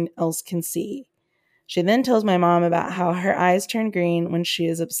that no one else can see. She then tells my mom about how her eyes turn green when she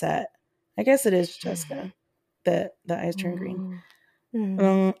is upset. I guess it is Jessica that the eyes turn green.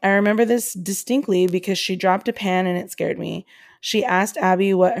 I remember this distinctly because she dropped a pan and it scared me. She asked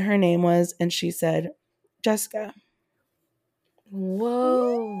Abby what her name was, and she said, Jessica.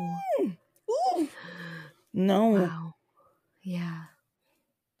 Whoa. Ooh. No. Wow. Yeah.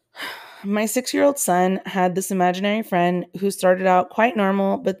 My 6-year-old son had this imaginary friend who started out quite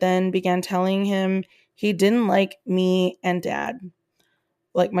normal, but then began telling him he didn't like me and dad.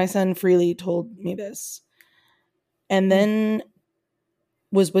 Like, my son freely told me this. And then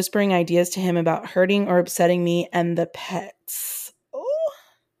was whispering ideas to him about hurting or upsetting me and the pets. Oh.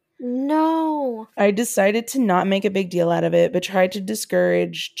 No. I decided to not make a big deal out of it, but tried to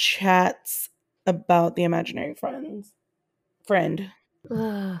discourage chats about the imaginary friend.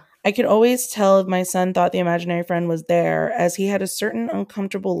 Ugh. I could always tell if my son thought the imaginary friend was there, as he had a certain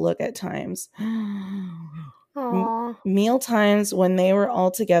uncomfortable look at times. Aw. Meal times when we were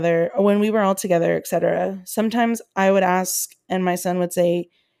all together, etc. Sometimes I would ask, and my son would say,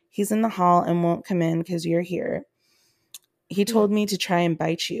 "He's in the hall and won't come in because you're here. He told me to try and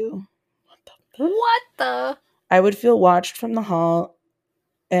bite you." What the? I would feel watched from the hall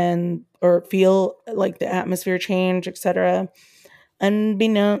or feel like the atmosphere change, etc.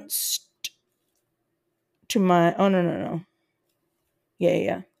 Unbeknownst to my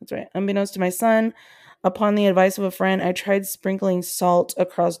that's right. Unbeknownst to my son, upon the advice of a friend, I tried sprinkling salt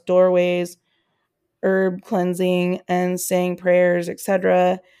across doorways, herb cleansing, and saying prayers,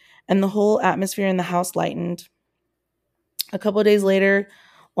 etc. And the whole atmosphere in the house lightened. A couple of days later,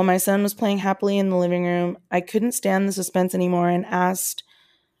 while my son was playing happily in the living room, I couldn't stand the suspense anymore and asked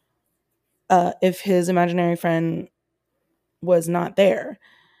if his imaginary friend was not there.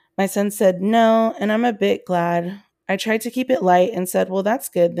 My son said no, and I'm a bit glad. I tried to keep it light and said, well, that's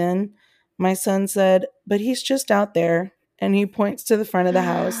good then. My son said, but he's just out there, and he points to the front of the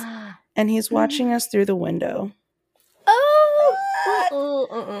house, and he's watching us through the window. No.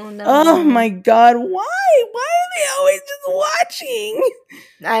 Oh my God, why? Why are they always just watching?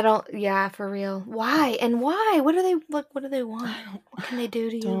 I don't, yeah, for real. Why? And why? What do they want? What can they do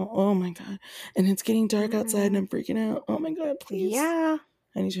to you? Oh my God. And it's getting dark outside and I'm freaking out. Oh my God, please. Yeah.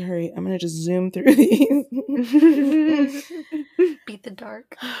 I need to hurry. I'm going to just zoom through these. Beat the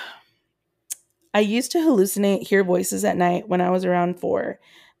dark. I used to hallucinate, hear voices at night when I was around 4.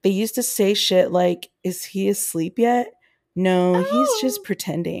 They used to say shit like, is he asleep yet? No, he's just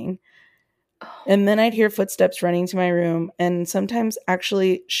pretending. And then I'd hear footsteps running to my room and sometimes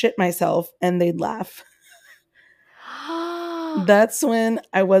actually shit myself and they'd laugh. That's when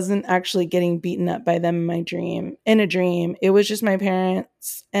I wasn't actually getting beaten up by them in a dream. It was just my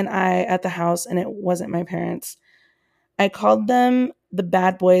parents and I at the house, and it wasn't my parents. I called them the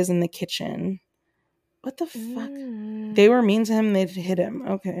bad boys in the kitchen. What the fuck? They were mean to him. They'd hit him.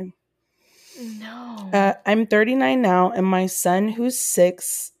 Okay. No. I'm 39 now, and my son, who's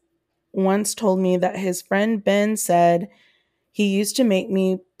 6, once told me that his friend Ben said he used to make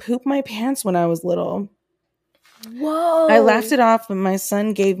me poop my pants when I was little. Whoa. I laughed it off, but my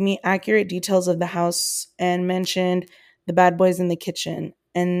son gave me accurate details of the house and mentioned the bad boys in the kitchen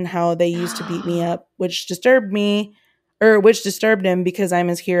and how they used to beat me up, which disturbed him because I'm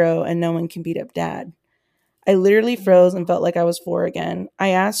his hero and no one can beat up dad. I literally froze and felt like I was 4 again. I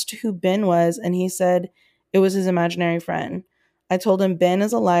asked who Ben was, and he said it was his imaginary friend. I told him Ben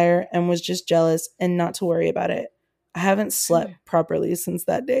is a liar and was just jealous and not to worry about it. I haven't slept properly since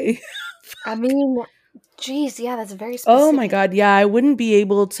that day. I mean, geez, yeah, that's very specific. Oh my God, yeah, I wouldn't be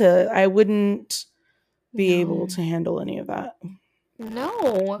able to handle any of that.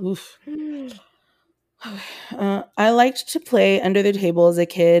 No. Oof. I liked to play under the table as a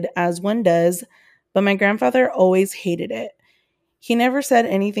kid, as one does, but my grandfather always hated it. He never said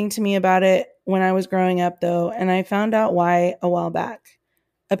anything to me about it when I was growing up, though, and I found out why a while back.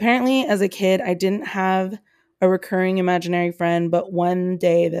 Apparently, as a kid, I didn't have a recurring imaginary friend, but one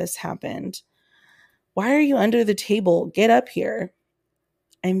day this happened. Why are you under the table? Get up here.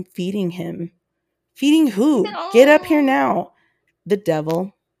 I'm feeding him. Feeding who? No. Get up here now. The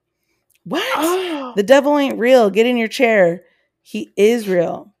devil. What? The devil ain't real. Get in your chair. He is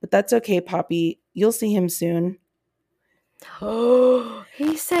real, but that's okay, Poppy. You'll see him soon. Oh,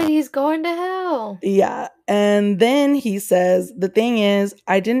 he said he's going to hell. Yeah. And then he says, the thing is,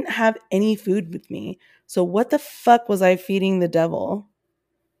 I didn't have any food with me. So what the fuck was I feeding the devil?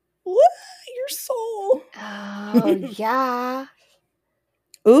 What? Your soul. Oh, yeah.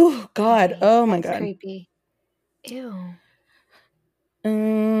 Oh, God. Oh, my God. Creepy. Ew.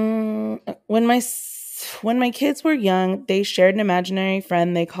 When my When my kids were young, they shared an imaginary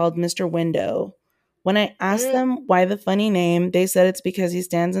friend they called Mr. Window. When I asked them why the funny name, they said it's because he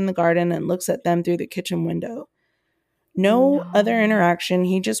stands in the garden and looks at them through the kitchen window. No other interaction,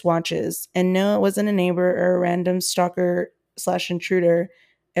 he just watches. And no, it wasn't a neighbor or a random stalker / intruder,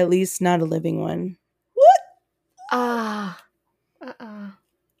 at least not a living one. What? Oh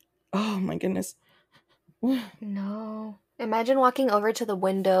my goodness. No. Imagine walking over to the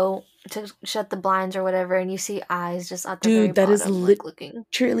window to shut the blinds or whatever, and you see eyes just at the very Dude, that is bottom, like looking.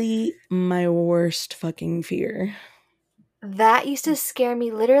 literally my worst fucking fear. That used to scare me.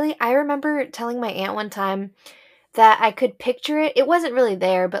 Literally, I remember telling my aunt one time that I could picture it. It wasn't really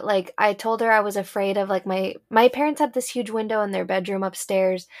there, but like I told her I was afraid of like my parents had this huge window in their bedroom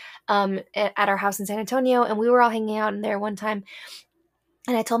upstairs at our house in San Antonio, and we were all hanging out in there one time.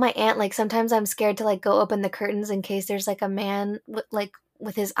 And I told my aunt, like, sometimes I'm scared to, like, go open the curtains in case there's, like, a man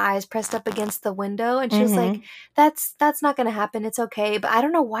with his eyes pressed up against the window. And she was like, that's not going to happen. It's okay. But I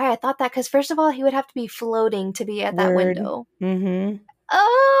don't know why I thought that. Because first of all, he would have to be floating to be at that window.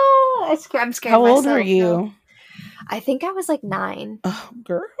 Oh, I'm scared How myself. old were you? No. I think I was, like, 9. Oh,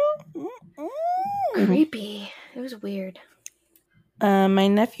 girl. Creepy. It was weird. My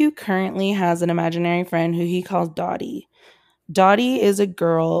nephew currently has an imaginary friend who he calls Dottie. Dottie is a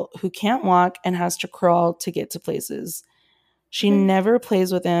girl who can't walk and has to crawl to get to places. She never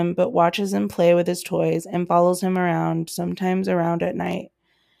plays with him, but watches him play with his toys and follows him around, sometimes around at night.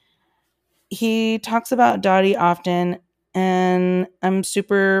 He talks about Dottie often, and I'm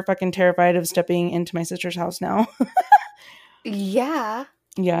super fucking terrified of stepping into my sister's house now. Yeah.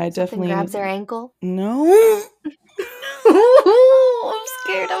 Yeah, I Something definitely... grabs their ankle? No. I'm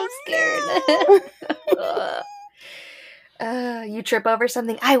scared. You trip over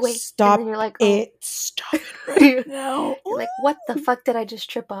something. Wait. Stop and then you're like, it. Stop it right now. You're like, what the fuck did I just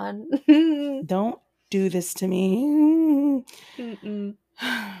trip on? Don't do this to me.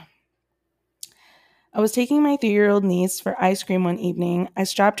 I was taking my 3-year-old niece for ice cream one evening. I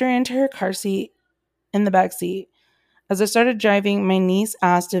strapped her into her car seat in the back seat. As I started driving, my niece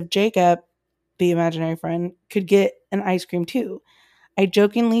asked if Jacob, the imaginary friend, could get an ice cream too. I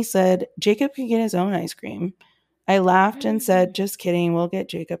jokingly said, Jacob can get his own ice cream. I laughed and said, just kidding, we'll get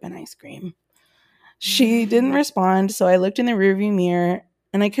Jacob an ice cream. She didn't respond, so I looked in the rearview mirror,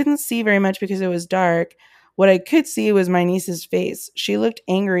 and I couldn't see very much because it was dark. What I could see was my niece's face. She looked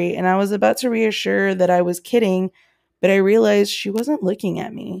angry, and I was about to reassure that I was kidding, but I realized she wasn't looking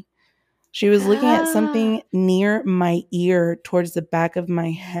at me. She was looking at something near my ear towards the back of my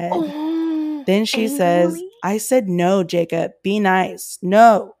head. Then she says, I said no, Jacob. Be nice.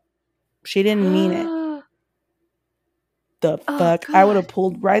 No. She didn't mean it. The fuck? I would have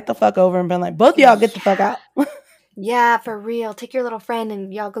pulled right the fuck over and been like, both of y'all get the fuck out. Yeah, for real. Take your little friend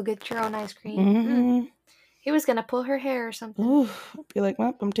and y'all go get your own ice cream. He was going to pull her hair or something. Ooh, I'd be like,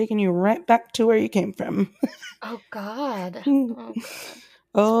 well, I'm taking you right back to where you came from. Oh, God.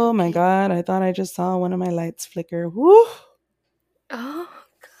 Oh, my God. I thought I just saw one of my lights flicker. Woo. Oh,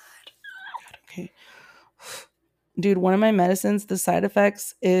 God. Okay. Dude, one of my medicines, the side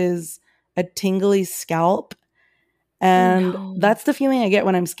effects is a tingly scalp. And that's the feeling I get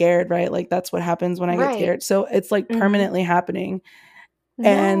when I'm scared, right? Like, that's what happens when I get scared. So it's like permanently happening.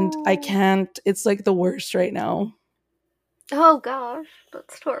 And I can't, it's like the worst right now. Oh gosh,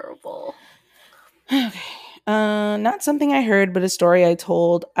 that's terrible. Okay. Not something I heard, but a story I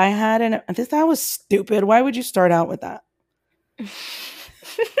told. I had that was stupid. Why would you start out with that?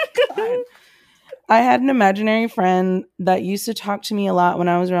 God. I had an imaginary friend that used to talk to me a lot when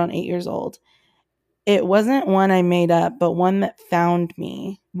I was around 8 years old. It wasn't one I made up, but one that found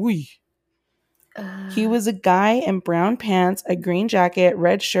me. Wee. He was a guy in brown pants, a green jacket,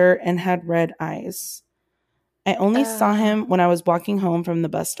 red shirt, and had red eyes. I only saw him when I was walking home from the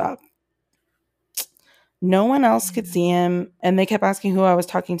bus stop. No one else could see him, and they kept asking who I was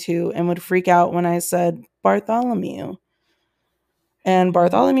talking to and would freak out when I said Bartholomew. And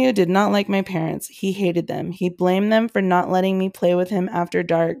Bartholomew did not like my parents. He hated them. He blamed them for not letting me play with him after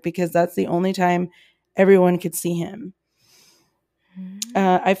dark because that's the only time everyone could see him.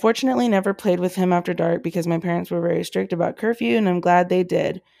 I fortunately never played with him after dark because my parents were very strict about curfew, and I'm glad they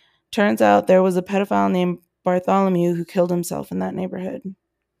did. Turns out there was a pedophile named Bartholomew who killed himself in that neighborhood.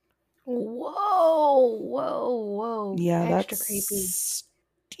 Whoa. Yeah, extra that's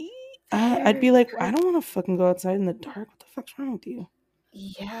creepy. I'd be like, I don't want to fucking go outside in the dark. What the fuck's wrong with you?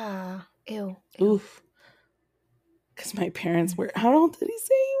 Yeah. Ew. Oof. Because my parents were, how old did he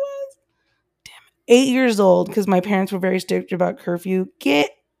say he was? Damn it. 8 years old, because my parents were very strict about curfew.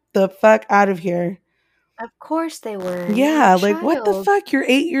 Get the fuck out of here. Of course they were. You're a Yeah, like what the child. fuck? You're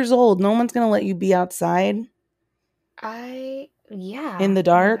 8 years old. No one's gonna let you be outside in Yeah. the Oh my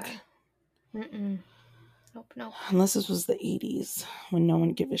dark. god. Mm-mm. Nope, nope. Unless this was the 80s when no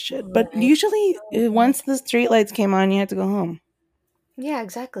one gave a shit. But Right. usually, once the streetlights came on, you had to go home. Yeah,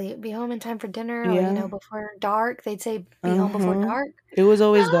 exactly. Be home in time for dinner or, Yeah. before dark. They'd say be home before Uh-huh. dark. It was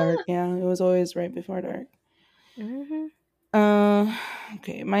always dark. Yeah, it was always right before dark. Mm-hmm. Uh,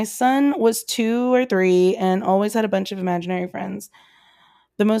 okay. My son was 2 or 3 and always had a bunch of imaginary friends.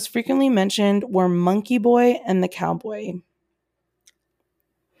 The most frequently mentioned were Monkey Boy and the Cowboy.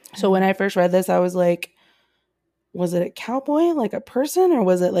 So when I first read this, I was like, was it a cowboy, like a person, or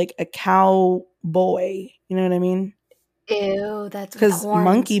was it like a cow boy? You know what I mean? Ew, that's with Because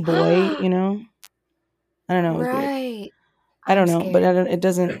Monkey horns. Boy, I don't know, it was weird. Right. I I'm don't know, but scared. it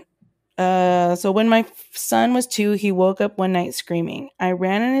doesn't. So when my son was 2, he woke up one night screaming. I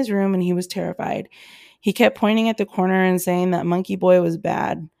ran in his room and he was terrified. He kept pointing at the corner and saying that Monkey Boy was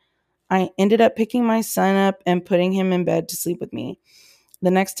bad. I ended up picking my son up and putting him in bed to sleep with me.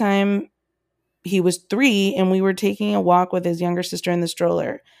 The next time he was 3 and we were taking a walk with his younger sister in the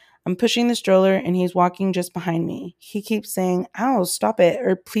stroller. I'm pushing the stroller and he's walking just behind me. He keeps saying, "Ow, stop it,"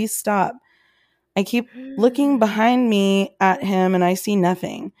 or "Please stop." I keep looking behind me at him and I see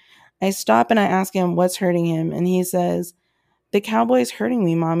nothing. I stop and I ask him what's hurting him, and he says, "The cowboy's hurting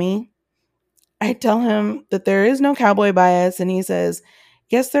me, Mommy." I tell him that there is no cowboy by us, and he says,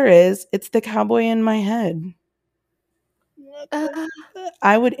 "Yes, there is. It's the cowboy in my head." Uh,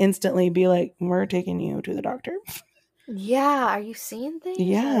 I would instantly be like, "We're taking you to the doctor." yeah, are you seeing things?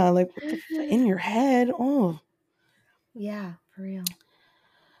 Yeah, like what the in your head? Oh. Yeah, for real.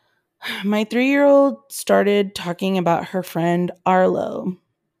 My 3-year-old started talking about her friend Arlo,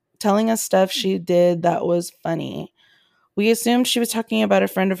 telling us stuff she did that was funny. We assumed she was talking about a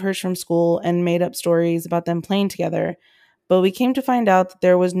friend of hers from school and made up stories about them playing together, but we came to find out that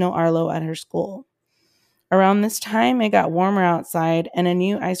there was no Arlo at her school. Around this time, it got warmer outside and a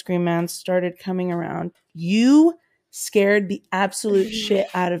new ice cream man started coming around. You scared the absolute shit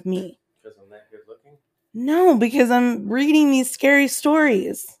out of me. Because I'm that good looking? No, because I'm reading these scary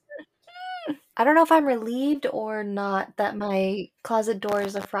stories. I don't know if I'm relieved or not that my closet door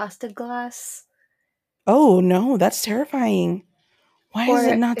is a frosted glass, Oh, no, that's terrifying. Why is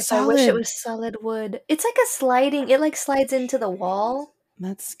it or not if I wish it solid? was solid wood. It's like a sliding, it like slides into the wall,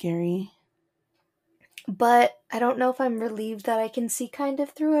 That's scary. but I don't know if I'm relieved that I can see kind of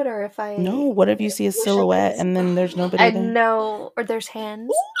through it or if I No, what if you see a wish I silhouette could and then there's nobody I there? know, or there's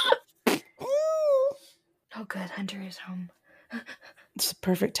hands. Oh, good, Hunter is home. It's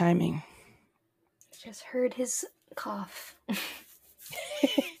perfect timing. Just heard his cough.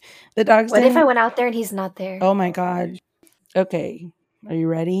 The dogs What if I didn't. went out there and he's not there? Oh my God. Okay. Are you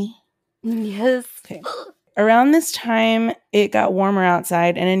ready? Yes. Okay. Around this time, it got warmer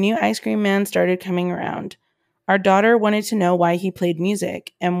outside and a new ice cream man started coming around. Our daughter wanted to know why he played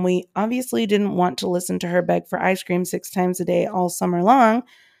music, and we obviously didn't want to listen to her beg for ice cream 6 times a day all summer long.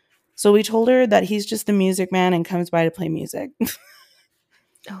 So we told her that he's just the music man and comes by to play music.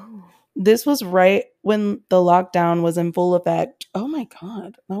 Oh. This was right when the lockdown was in full effect. Oh my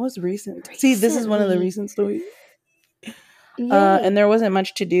God, that was recent. See, this is one of the Recently. recent stories. Yay. And there wasn't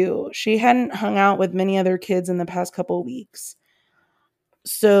much to do. She hadn't hung out with many other kids in the past couple of weeks.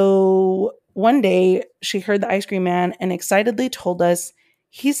 So one day she heard the ice cream man and excitedly told us,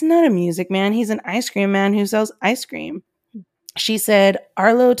 "He's not a music man. He's an ice cream man who sells ice cream." She said,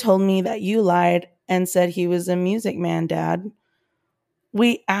 "Arlo told me that you lied and said he was a music man, Dad."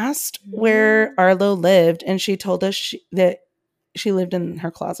 We asked where Arlo lived, and she told us that she lived in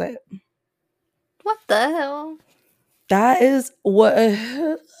her closet. What the hell? That is what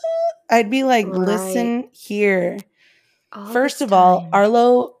I'd be like, Right. listen here. All First this of all, time.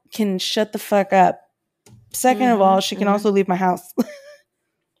 Arlo can shut the fuck up. Second of all, she can also leave my house.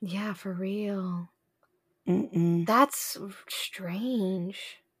 Yeah, for real. Mm-mm. That's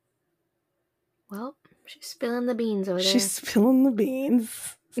strange. Well, she's spilling the beans over She's spilling the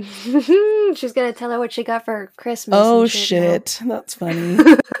beans. there. She's gonna tell her what she got for Christmas. Oh, and shit. That's funny.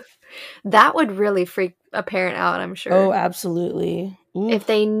 That would really freak a parent out, I'm sure. Oh, absolutely. Ooh. If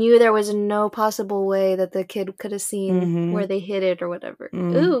they knew there was no possible way that the kid could have seen where they hid it or whatever.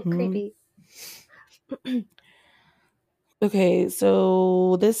 Ooh, creepy. Okay,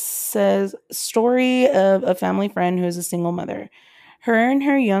 so this says, story of a family friend who is a single mother. Her and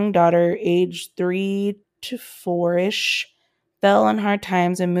her young daughter, aged 3 to 4-ish, fell on hard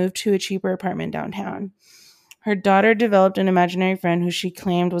times and moved to a cheaper apartment downtown. Her daughter developed an imaginary friend who she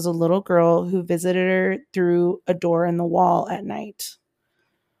claimed was a little girl who visited her through a door in the wall at night.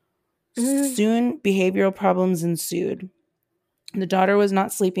 Soon, behavioral problems ensued. The daughter was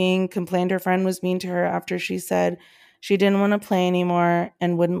not sleeping, complained her friend was mean to her after she said she didn't want to play anymore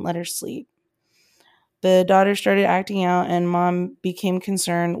and wouldn't let her sleep. The daughter started acting out, and mom became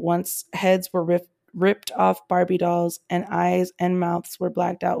concerned once heads were ripped off Barbie dolls and eyes and mouths were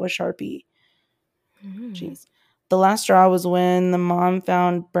blacked out with Sharpie. Jeez. The last straw was when the mom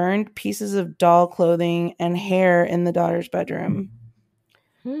found burned pieces of doll clothing and hair in the daughter's bedroom.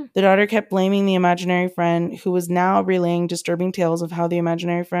 The daughter kept blaming the imaginary friend, who was now relaying disturbing tales of how the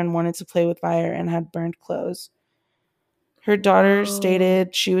imaginary friend wanted to play with fire and had burned clothes. Her daughter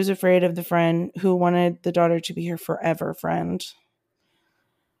stated she was afraid of the friend who wanted the daughter to be her forever friend.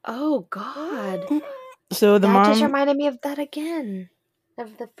 Oh, God. So the mom just reminded me of that again.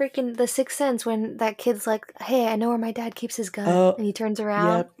 Of the Sixth Sense, when that kid's like, hey, I know where my dad keeps his gun. And he turns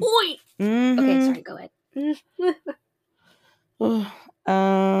around. Yep. Oi! Okay, sorry, go ahead.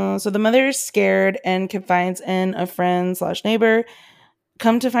 So the mother is scared and confides in a friend/neighbor.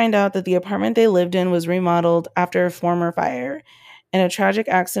 Come to find out that the apartment they lived in was remodeled after a former fire. In a tragic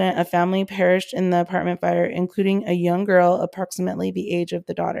accident, a family perished in the apartment fire, including a young girl approximately the age of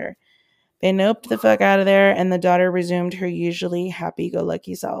the daughter. They noped the fuck out of there, and the daughter resumed her usually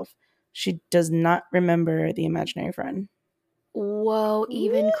happy-go-lucky self. She does not remember the imaginary friend. Whoa,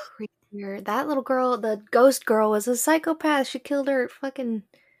 even creepier. That little girl, the ghost girl, was a psychopath. She killed her fucking...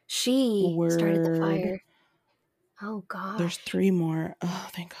 She started the fire. Oh, God. There's 3 more. Oh,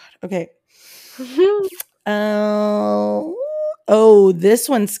 thank God. Okay. This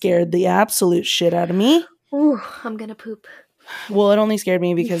one scared the absolute shit out of me. Ooh, I'm gonna poop. Well, it only scared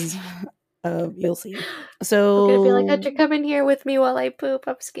me because you'll see. So I'm gonna be like, how'd you come in here with me while I poop?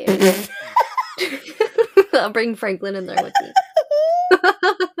 I'm scared. I'll bring Franklin in there with me.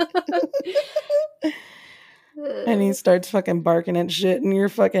 And he starts fucking barking at shit, and you're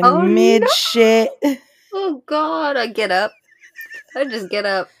fucking mid-shit. Oh, God. I get up. I just get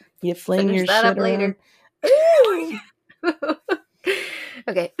up. You fling Finish your that shit up later.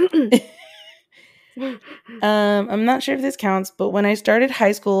 Okay. I'm not sure if this counts, but when I started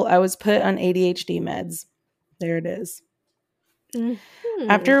high school, I was put on ADHD meds. There it is.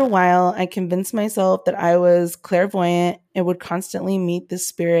 After a while, I convinced myself that I was clairvoyant and would constantly meet this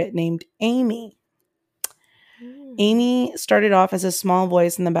spirit named Amy. Amy started off as a small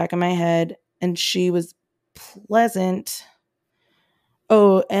voice in the back of my head, and she was pleasant.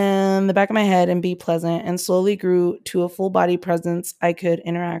 And the back of my head and be pleasant, and slowly grew to a full body presence I could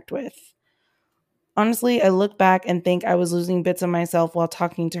interact with. Honestly, I look back and think I was losing bits of myself while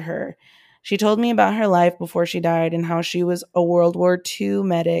talking to her. She told me about her life before she died and how she was a World War II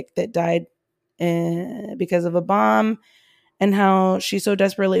medic that died because of a bomb, and how she so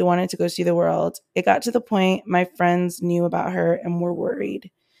desperately wanted to go see the world. It got to the point my friends knew about her and were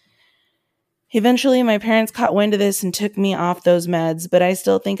worried. Eventually, my parents caught wind of this and took me off those meds, but I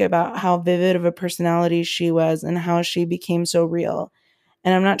still think about how vivid of a personality she was and how she became so real.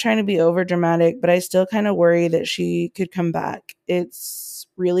 And I'm not trying to be over dramatic, but I still kind of worry that she could come back. It's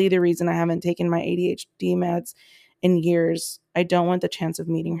really the reason I haven't taken my ADHD meds in years. I don't want the chance of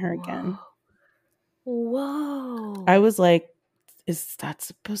meeting her again. Whoa. I was like, is that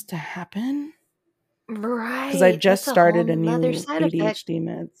supposed to happen? Right. Because I just started a new ADHD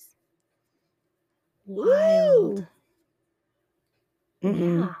meds. Wild.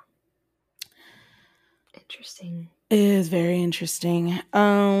 Mm-mm. Yeah. Interesting. It is very interesting.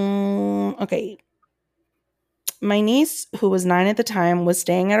 Okay. My niece, who was 9 at the time, was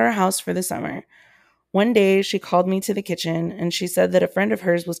staying at our house for the summer. One day, she called me to the kitchen, and she said that a friend of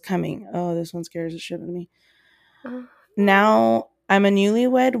hers was coming. Oh, this one scares the shit out of me. Now, I'm a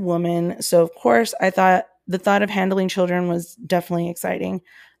newlywed woman, so of course, I thought the thought of handling children was definitely exciting.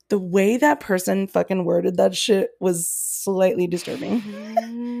 The way that person fucking worded that shit was slightly disturbing.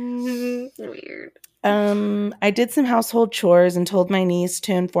 Weird. I did some household chores and told my niece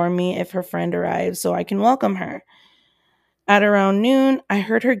to inform me if her friend arrives so I can welcome her. At around noon, I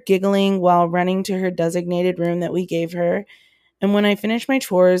heard her giggling while running to her designated room that we gave her, and when I finished my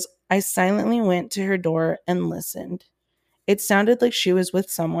chores, I silently went to her door and listened. It sounded like she was with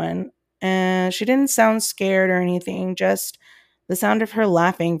someone, and she didn't sound scared or anything, just the sound of her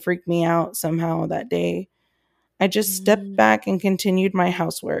laughing freaked me out somehow that day. I just stepped back and continued my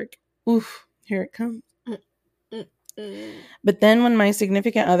housework. Oof, here it comes. But then when my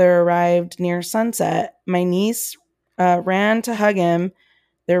significant other arrived near sunset, my niece ran to hug him.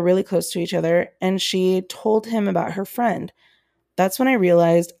 They're really close to each other, and she told him about her friend. That's when I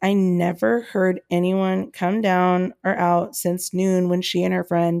realized I never heard anyone come down or out since noon when she and her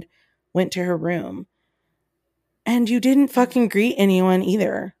friend went to her room. And you didn't fucking greet anyone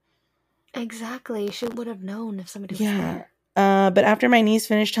either. Exactly. She would have known if somebody was Yeah. there. But after my niece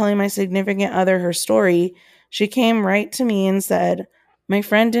finished telling my significant other her story, she came right to me and said, "My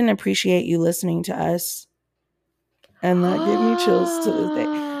friend didn't appreciate you listening to us." And that gave me chills to this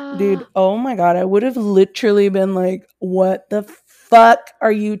day. Dude, oh my God. I would have literally been like, what the fuck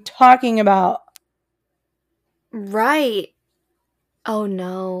are you talking about? Right. Oh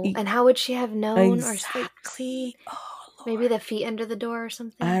no. And how would she have known? Or like seen? Exactly. Oh, Maybe Lord. the feet under the door or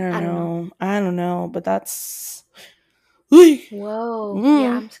something? I don't I don't know. know. I don't know. But that's. Mm. Whoa.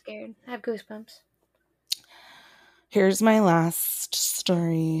 Yeah, I'm scared. I have goosebumps. Here's my last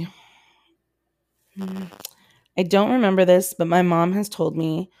story. I don't remember this, but my mom has told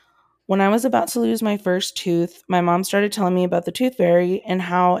me when I was about to lose my first tooth, my mom started telling me about the tooth fairy and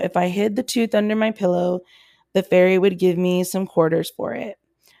how if I hid the tooth under my pillow, the fairy would give me some quarters for it.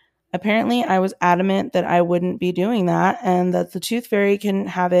 Apparently, I was adamant that I wouldn't be doing that and that the tooth fairy couldn't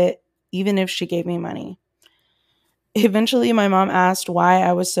have it even if she gave me money. Eventually, my mom asked why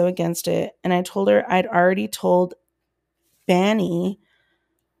I was so against it, and I told her I'd already told Banny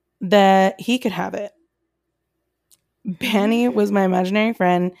that he could have it. Banny was my imaginary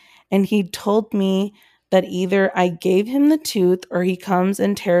friend, and he told me that either I gave him the tooth or he comes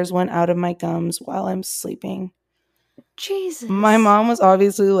and tears one out of my gums while I'm sleeping. Jesus. My mom was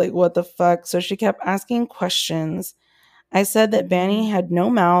obviously like, what the fuck? So she kept asking questions. I said that Banny had no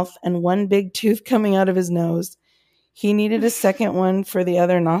mouth and one big tooth coming out of his nose. He needed a second one for the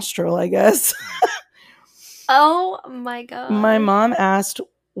other nostril, I guess. Oh my god. My mom asked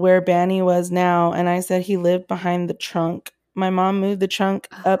where Banny was now, and I said he lived behind the trunk. My mom moved the trunk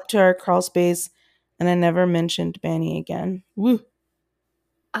up to our crawl space, and I never mentioned Banny again. Woo.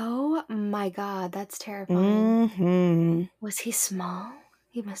 Oh my god, that's terrifying. Mm-hmm. Was he small?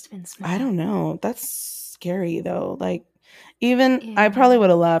 He must have been small. I don't know. That's scary, though. Like, even Yeah. I probably would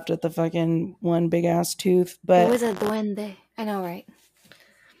have laughed at the fucking one big ass tooth, but It was a duende. I know, right?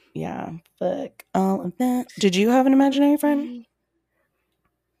 yeah, fuck all of that. Did you have an imaginary friend?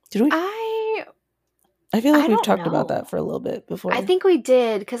 Did we? I feel like I we've don't talked about that know. for a little bit before. I think we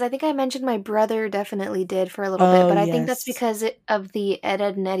did, because I think I mentioned my brother definitely did for a little bit, Oh, but I think that's yes. because of the Ed,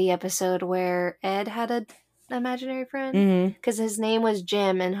 Ed and Eddie episode where Ed had an imaginary friend, Mm-hmm. because his name was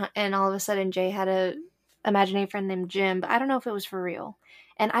Jim, and all of a sudden Jay had a imaginary friend named Jim, but I don't know if it was for real.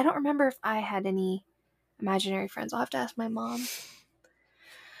 And I don't remember if I had any imaginary friends. I'll have to ask my mom.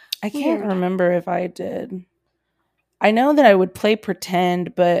 I can't Weird. remember if I did. I know that I would play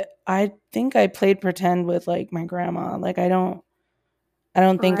pretend, but I think I played pretend with like my grandma. Like I don't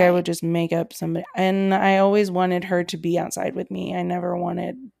think I would Right. just make up somebody. And I always wanted her to be outside with me. I never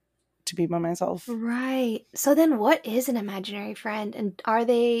wanted to be by myself. Right. So then what is an imaginary friend? And are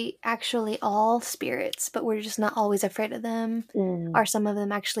they actually all spirits, but we're just not always afraid of them? Ooh, Are some of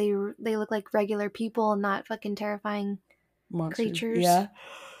them actually, they look like regular people and not fucking terrifying monsters. creatures? Yeah.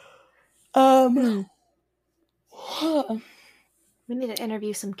 Um Hmm. We need to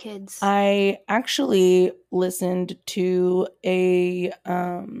interview some kids. I actually listened to a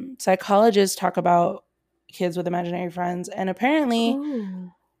psychologist talk about kids with imaginary friends, and apparently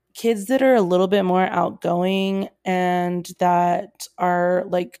Ooh. kids that are a little bit more outgoing and that are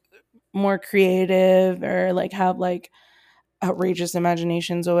like more creative or like have like outrageous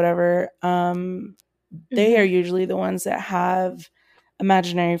imaginations or whatever, they are Mm-hmm. usually the ones that have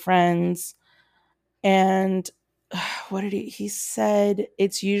imaginary friends. And what did he said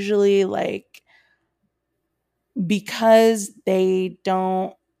it's usually like because they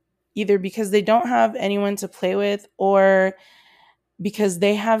don't either because they don't have anyone to play with or because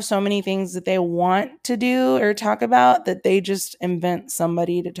they have so many things that they want to do or talk about that they just invent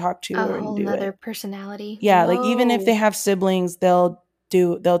somebody to talk to A and whole do nother it. personality. Yeah, like even if they Whoa. have siblings, they want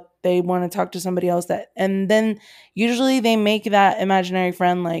to talk to somebody else that and then usually they make that imaginary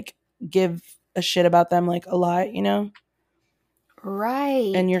friend like give a shit about them like a lot, you know?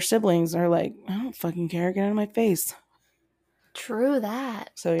 Right. And your siblings are like, I don't fucking care, get out of my face. True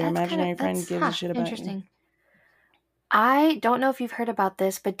that. So your imaginary friend gives a shit about you. Interesting. I don't know if you've heard about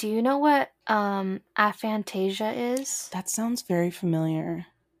this, but do you know what aphantasia is? That sounds very familiar.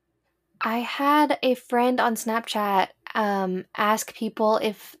 I had a friend on Snapchat ask people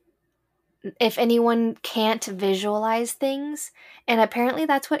if anyone can't visualize things, and apparently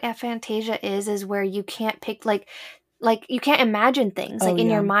that's what aphantasia is where you can't pick like you can't imagine things. Oh Like in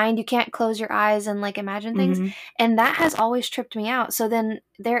your yeah. mind, you can't close your eyes and like imagine things. Mm-hmm. And that has always tripped me out. So then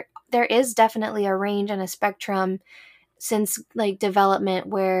there is definitely a range and a spectrum since like development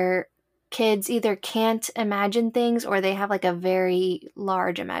where kids either can't imagine things or they have like a very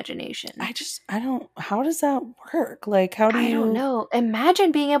large imagination. I don't, how does that work? Like, how do I don't you, know.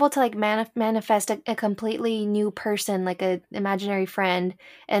 Imagine being able to like manifest a completely new person, like a imaginary friend,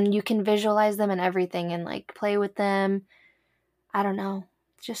 and you can visualize them and everything and like play with them. I don't know.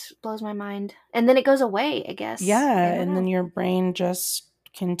 It just blows my mind. And then it goes away, I guess. yeah, I don't and then know. your brain just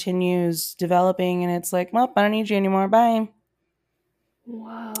continues developing and it's like, well, I don't need you anymore. Bye.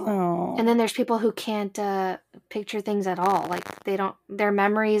 Whoa. And Oh, then there's people who can't picture things at all. Like they don't. Their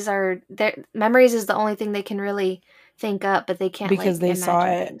memories is the only thing they can really think up, but they can't because like they saw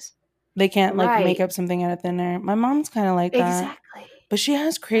imagine it. things. They can't like make Right. up something out of thin air. My mom's kind of like that, Exactly. but she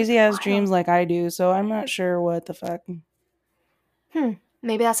has That's crazy ass wild. dreams like I do, so I'm not sure what the fuck. Hmm.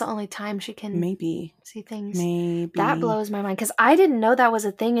 Maybe that's the only time she can Maybe, see things. That maybe. blows my mind because I didn't know that was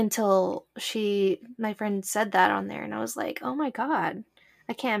a thing until my friend said that on there, and I was like, oh my god,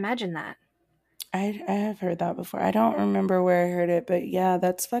 I can't imagine that. I have heard that before. I don't remember where I heard it, but yeah,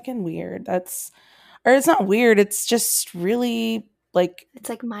 that's fucking weird. That's, or it's not weird. It's just really like, It's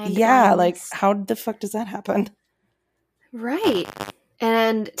like mind yeah, like blindness. how the fuck does that happen? Right.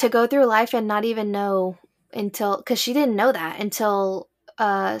 And to go through life and not even know until, because she didn't know that until,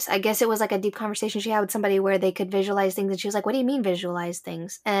 I guess it was like a deep conversation she had with somebody where they could visualize things. And she was like, what do you mean visualize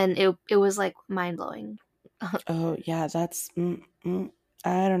things? And it was like mind blowing. Oh yeah, that's.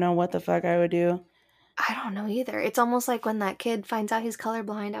 I don't know what the fuck I would do. I don't know either. It's almost like when that kid finds out he's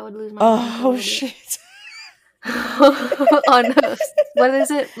colorblind, I would lose my mind for a Oh little bit. shit. On what is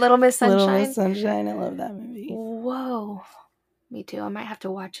it? Little Miss Little Miss Sunshine? Sunshine. I love that movie. Whoa. Me too. I might have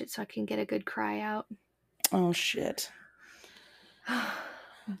to watch it so I can get a good cry out. Oh shit.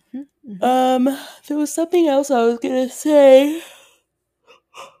 Mhm, mhm. There was something else I was gonna say.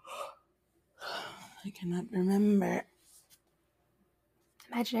 I cannot remember.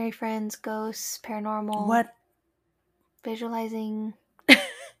 Imaginary friends, ghosts, paranormal, What? visualizing.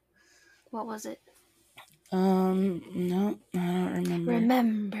 What was it? No, I don't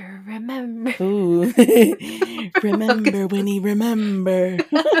remember. Remember. Ooh. Remember when he remember.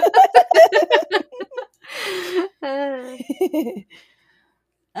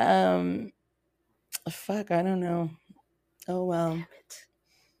 um Fuck, I don't know. Oh well. Damn it.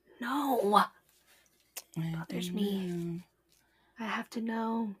 No. I Bothers don't me. know. I have to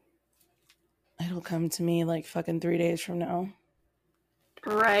know. It'll come to me like fucking 3 days from now.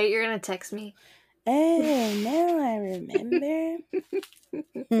 Right, you're gonna text me. Oh, now I remember.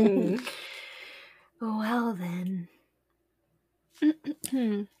 Well then.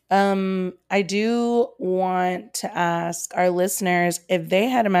 I do want to ask our listeners if they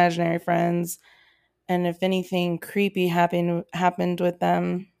had imaginary friends and if anything creepy happened with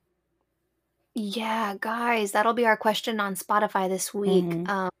them. Yeah, guys, that'll be our question on Spotify this week.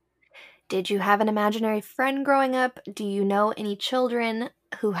 Mm-hmm. Did you have an imaginary friend growing up? Do you know any children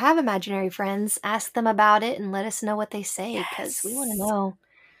who have imaginary friends? Ask them about it and let us know what they say because we want to Yes. know.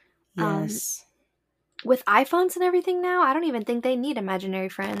 Um, Yes. with iPhones and everything now, I don't even think they need imaginary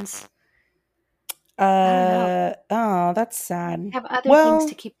friends. I don't know. Oh, that's sad. They have other things to Well,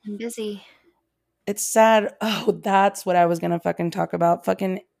 keep them busy. it's sad. Oh, that's what I was gonna fucking talk about.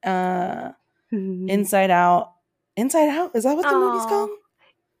 Fucking Inside Out. Inside Out? Is that what the movie's called? Oh,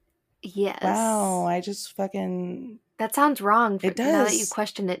 Wow, yes. I just fucking, That sounds wrong it now that you does.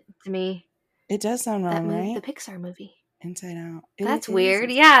 question it to me. It does sound That wrong, movie, the right? Pixar movie. Inside Out. It That's is.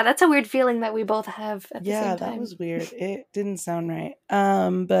 weird. Yeah, that's a weird feeling that we both have at the Yeah, same that time. was weird. It didn't sound right.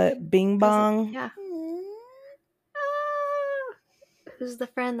 But Bing Because, Bong. yeah. Ah, who's the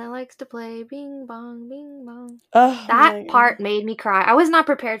friend that likes to play bing bong, bing bong? Oh That my part made me cry. I was not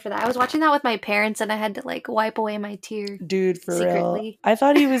prepared for that. I was watching that with my parents and I had to like wipe away my tear dude, for real. secretly. I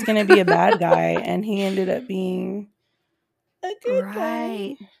thought he was gonna be a bad guy, and he ended up being a good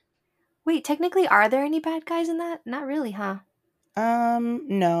Right. guy. Wait, technically, are there any bad guys in that? Not really, huh?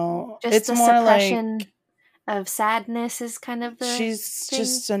 No. Just It's the more like suppression of sadness is kind of the she's thing.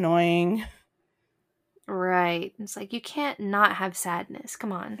 just annoying. Right. It's like you can't not have sadness.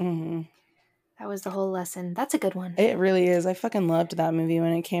 Come on. Hmm. That was the whole lesson. That's a good one. It really is. I fucking loved that movie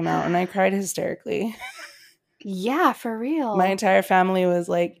when it came out, and I cried hysterically. Yeah, for My real. entire family was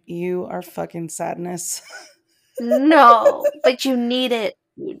like, "You are fucking sadness." No, but you need it.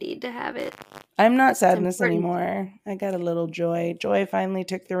 You need to have it. I'm not It's sadness important. anymore. I got a little joy. Joy finally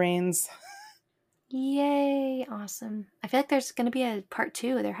took the reins. Yay. Awesome. I feel like there's going to be a part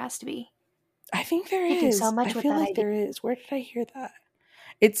 2. There has to be. I think there You do so is. I much with feel that like idea. there is. Where did I hear that?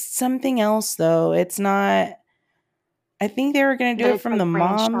 It's something else though. It's not. I think they were going to do But it it's from like the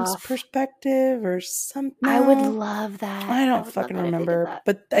branched mom's off. perspective or something. I would No, love that. I I don't would love fucking that if they did remember. that.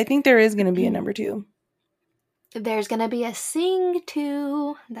 But I think there is going to be a number 2. There's gonna be a Sing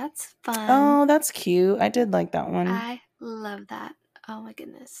 2. That's fun. Oh, that's cute. I did like that one. I love that. Oh my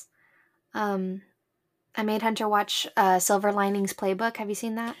goodness. Um, I made Hunter watch Silver Linings Playbook. Have you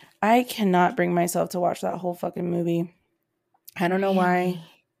seen that? I cannot bring myself to watch that whole fucking movie. I don't know why. Really?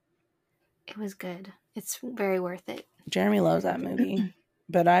 It was good. It's very worth it. Jeremy loves that movie.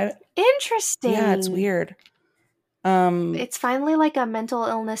 But yeah, it's Interesting. weird. It's finally like a mental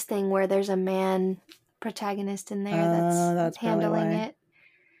illness thing where there's a man protagonist in there that's probably handling why. it.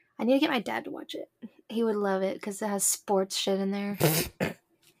 I need to get my dad to watch it. He would love it because it has sports shit in there.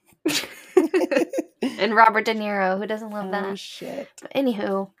 And Robert De Niro, who doesn't love that? Oh shit. But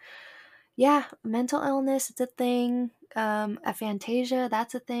anywho, yeah, mental illness, it's a thing. Aphantasia,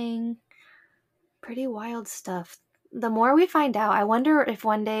 that's a thing. Pretty wild stuff. The more we find out, I wonder if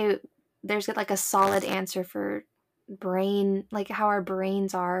one day there's like a solid answer for brain, like how our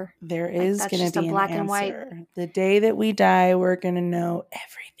brains are. There Like, is that's going to just a be an black and white. answer. The day that we die, we're going to know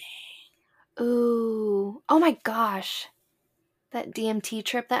everything. Ooh. Oh my gosh. That DMT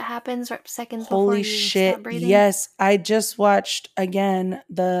trip that happens right seconds before Holy you shit. stop breathing. Yes, I just watched again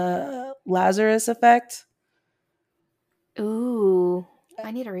the Lazarus Effect. Ooh.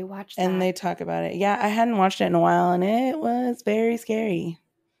 I need to rewatch that. And they talk about it. Yeah, I hadn't watched it in a while and it was very scary.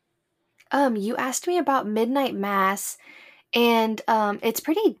 You asked me about Midnight Mass, and it's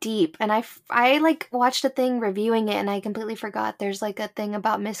pretty deep, and I like watched a thing reviewing it and I completely forgot there's like a thing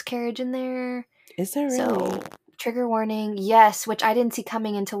about miscarriage in there. Is there really? So, trigger warning. Yes, which I didn't see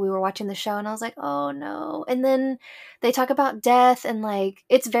coming until we were watching the show, and I was like, "Oh no." And then they talk about death, and like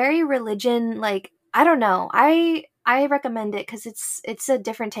it's very religion, like I don't know. I recommend it cuz it's a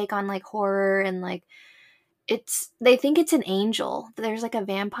different take on like horror, and like they think it's an angel. There's like a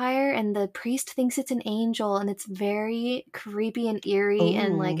vampire and the priest thinks it's an angel, and it's very creepy and eerie. Ooh.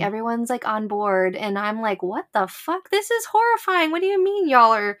 And like everyone's like on board, and I'm like, what the fuck? This is horrifying. What do you mean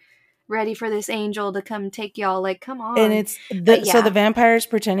y'all are ready for this angel to come take y'all? Like, come on. And it's so the vampire's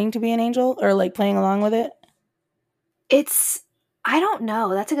pretending to be an angel or like playing along with it? I don't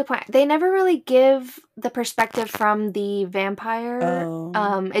know. That's a good point. They never really give the perspective from the vampire.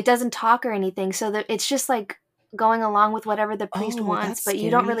 Oh. It doesn't talk or anything, so that it's just like going along with whatever the priest wants, but you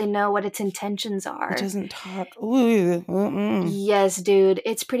don't really know what its intentions are. It doesn't talk. Ooh. Mm-mm. Yes, dude.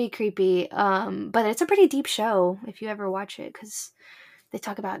 It's pretty creepy. But it's a pretty deep show if you ever watch it, because they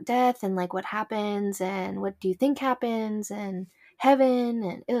talk about death and like what happens and what do you think happens and heaven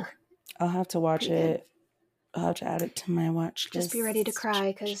and ugh. I'll have to watch it. Good. I'll have to add it to my watch list. Just be ready to cry,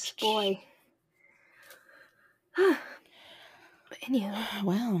 because boy. But anywho.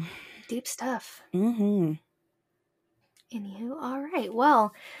 Well. Deep stuff. Mm-hmm. Anywho, all right.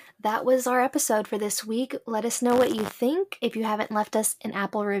 Well, that was our episode for this week. Let us know what you think. If you haven't left us an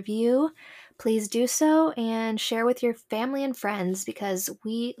Apple review, please do so and share with your family and friends because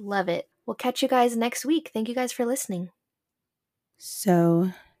we love it. We'll catch you guys next week. Thank you guys for listening.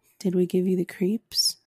 So, did we give you the creeps?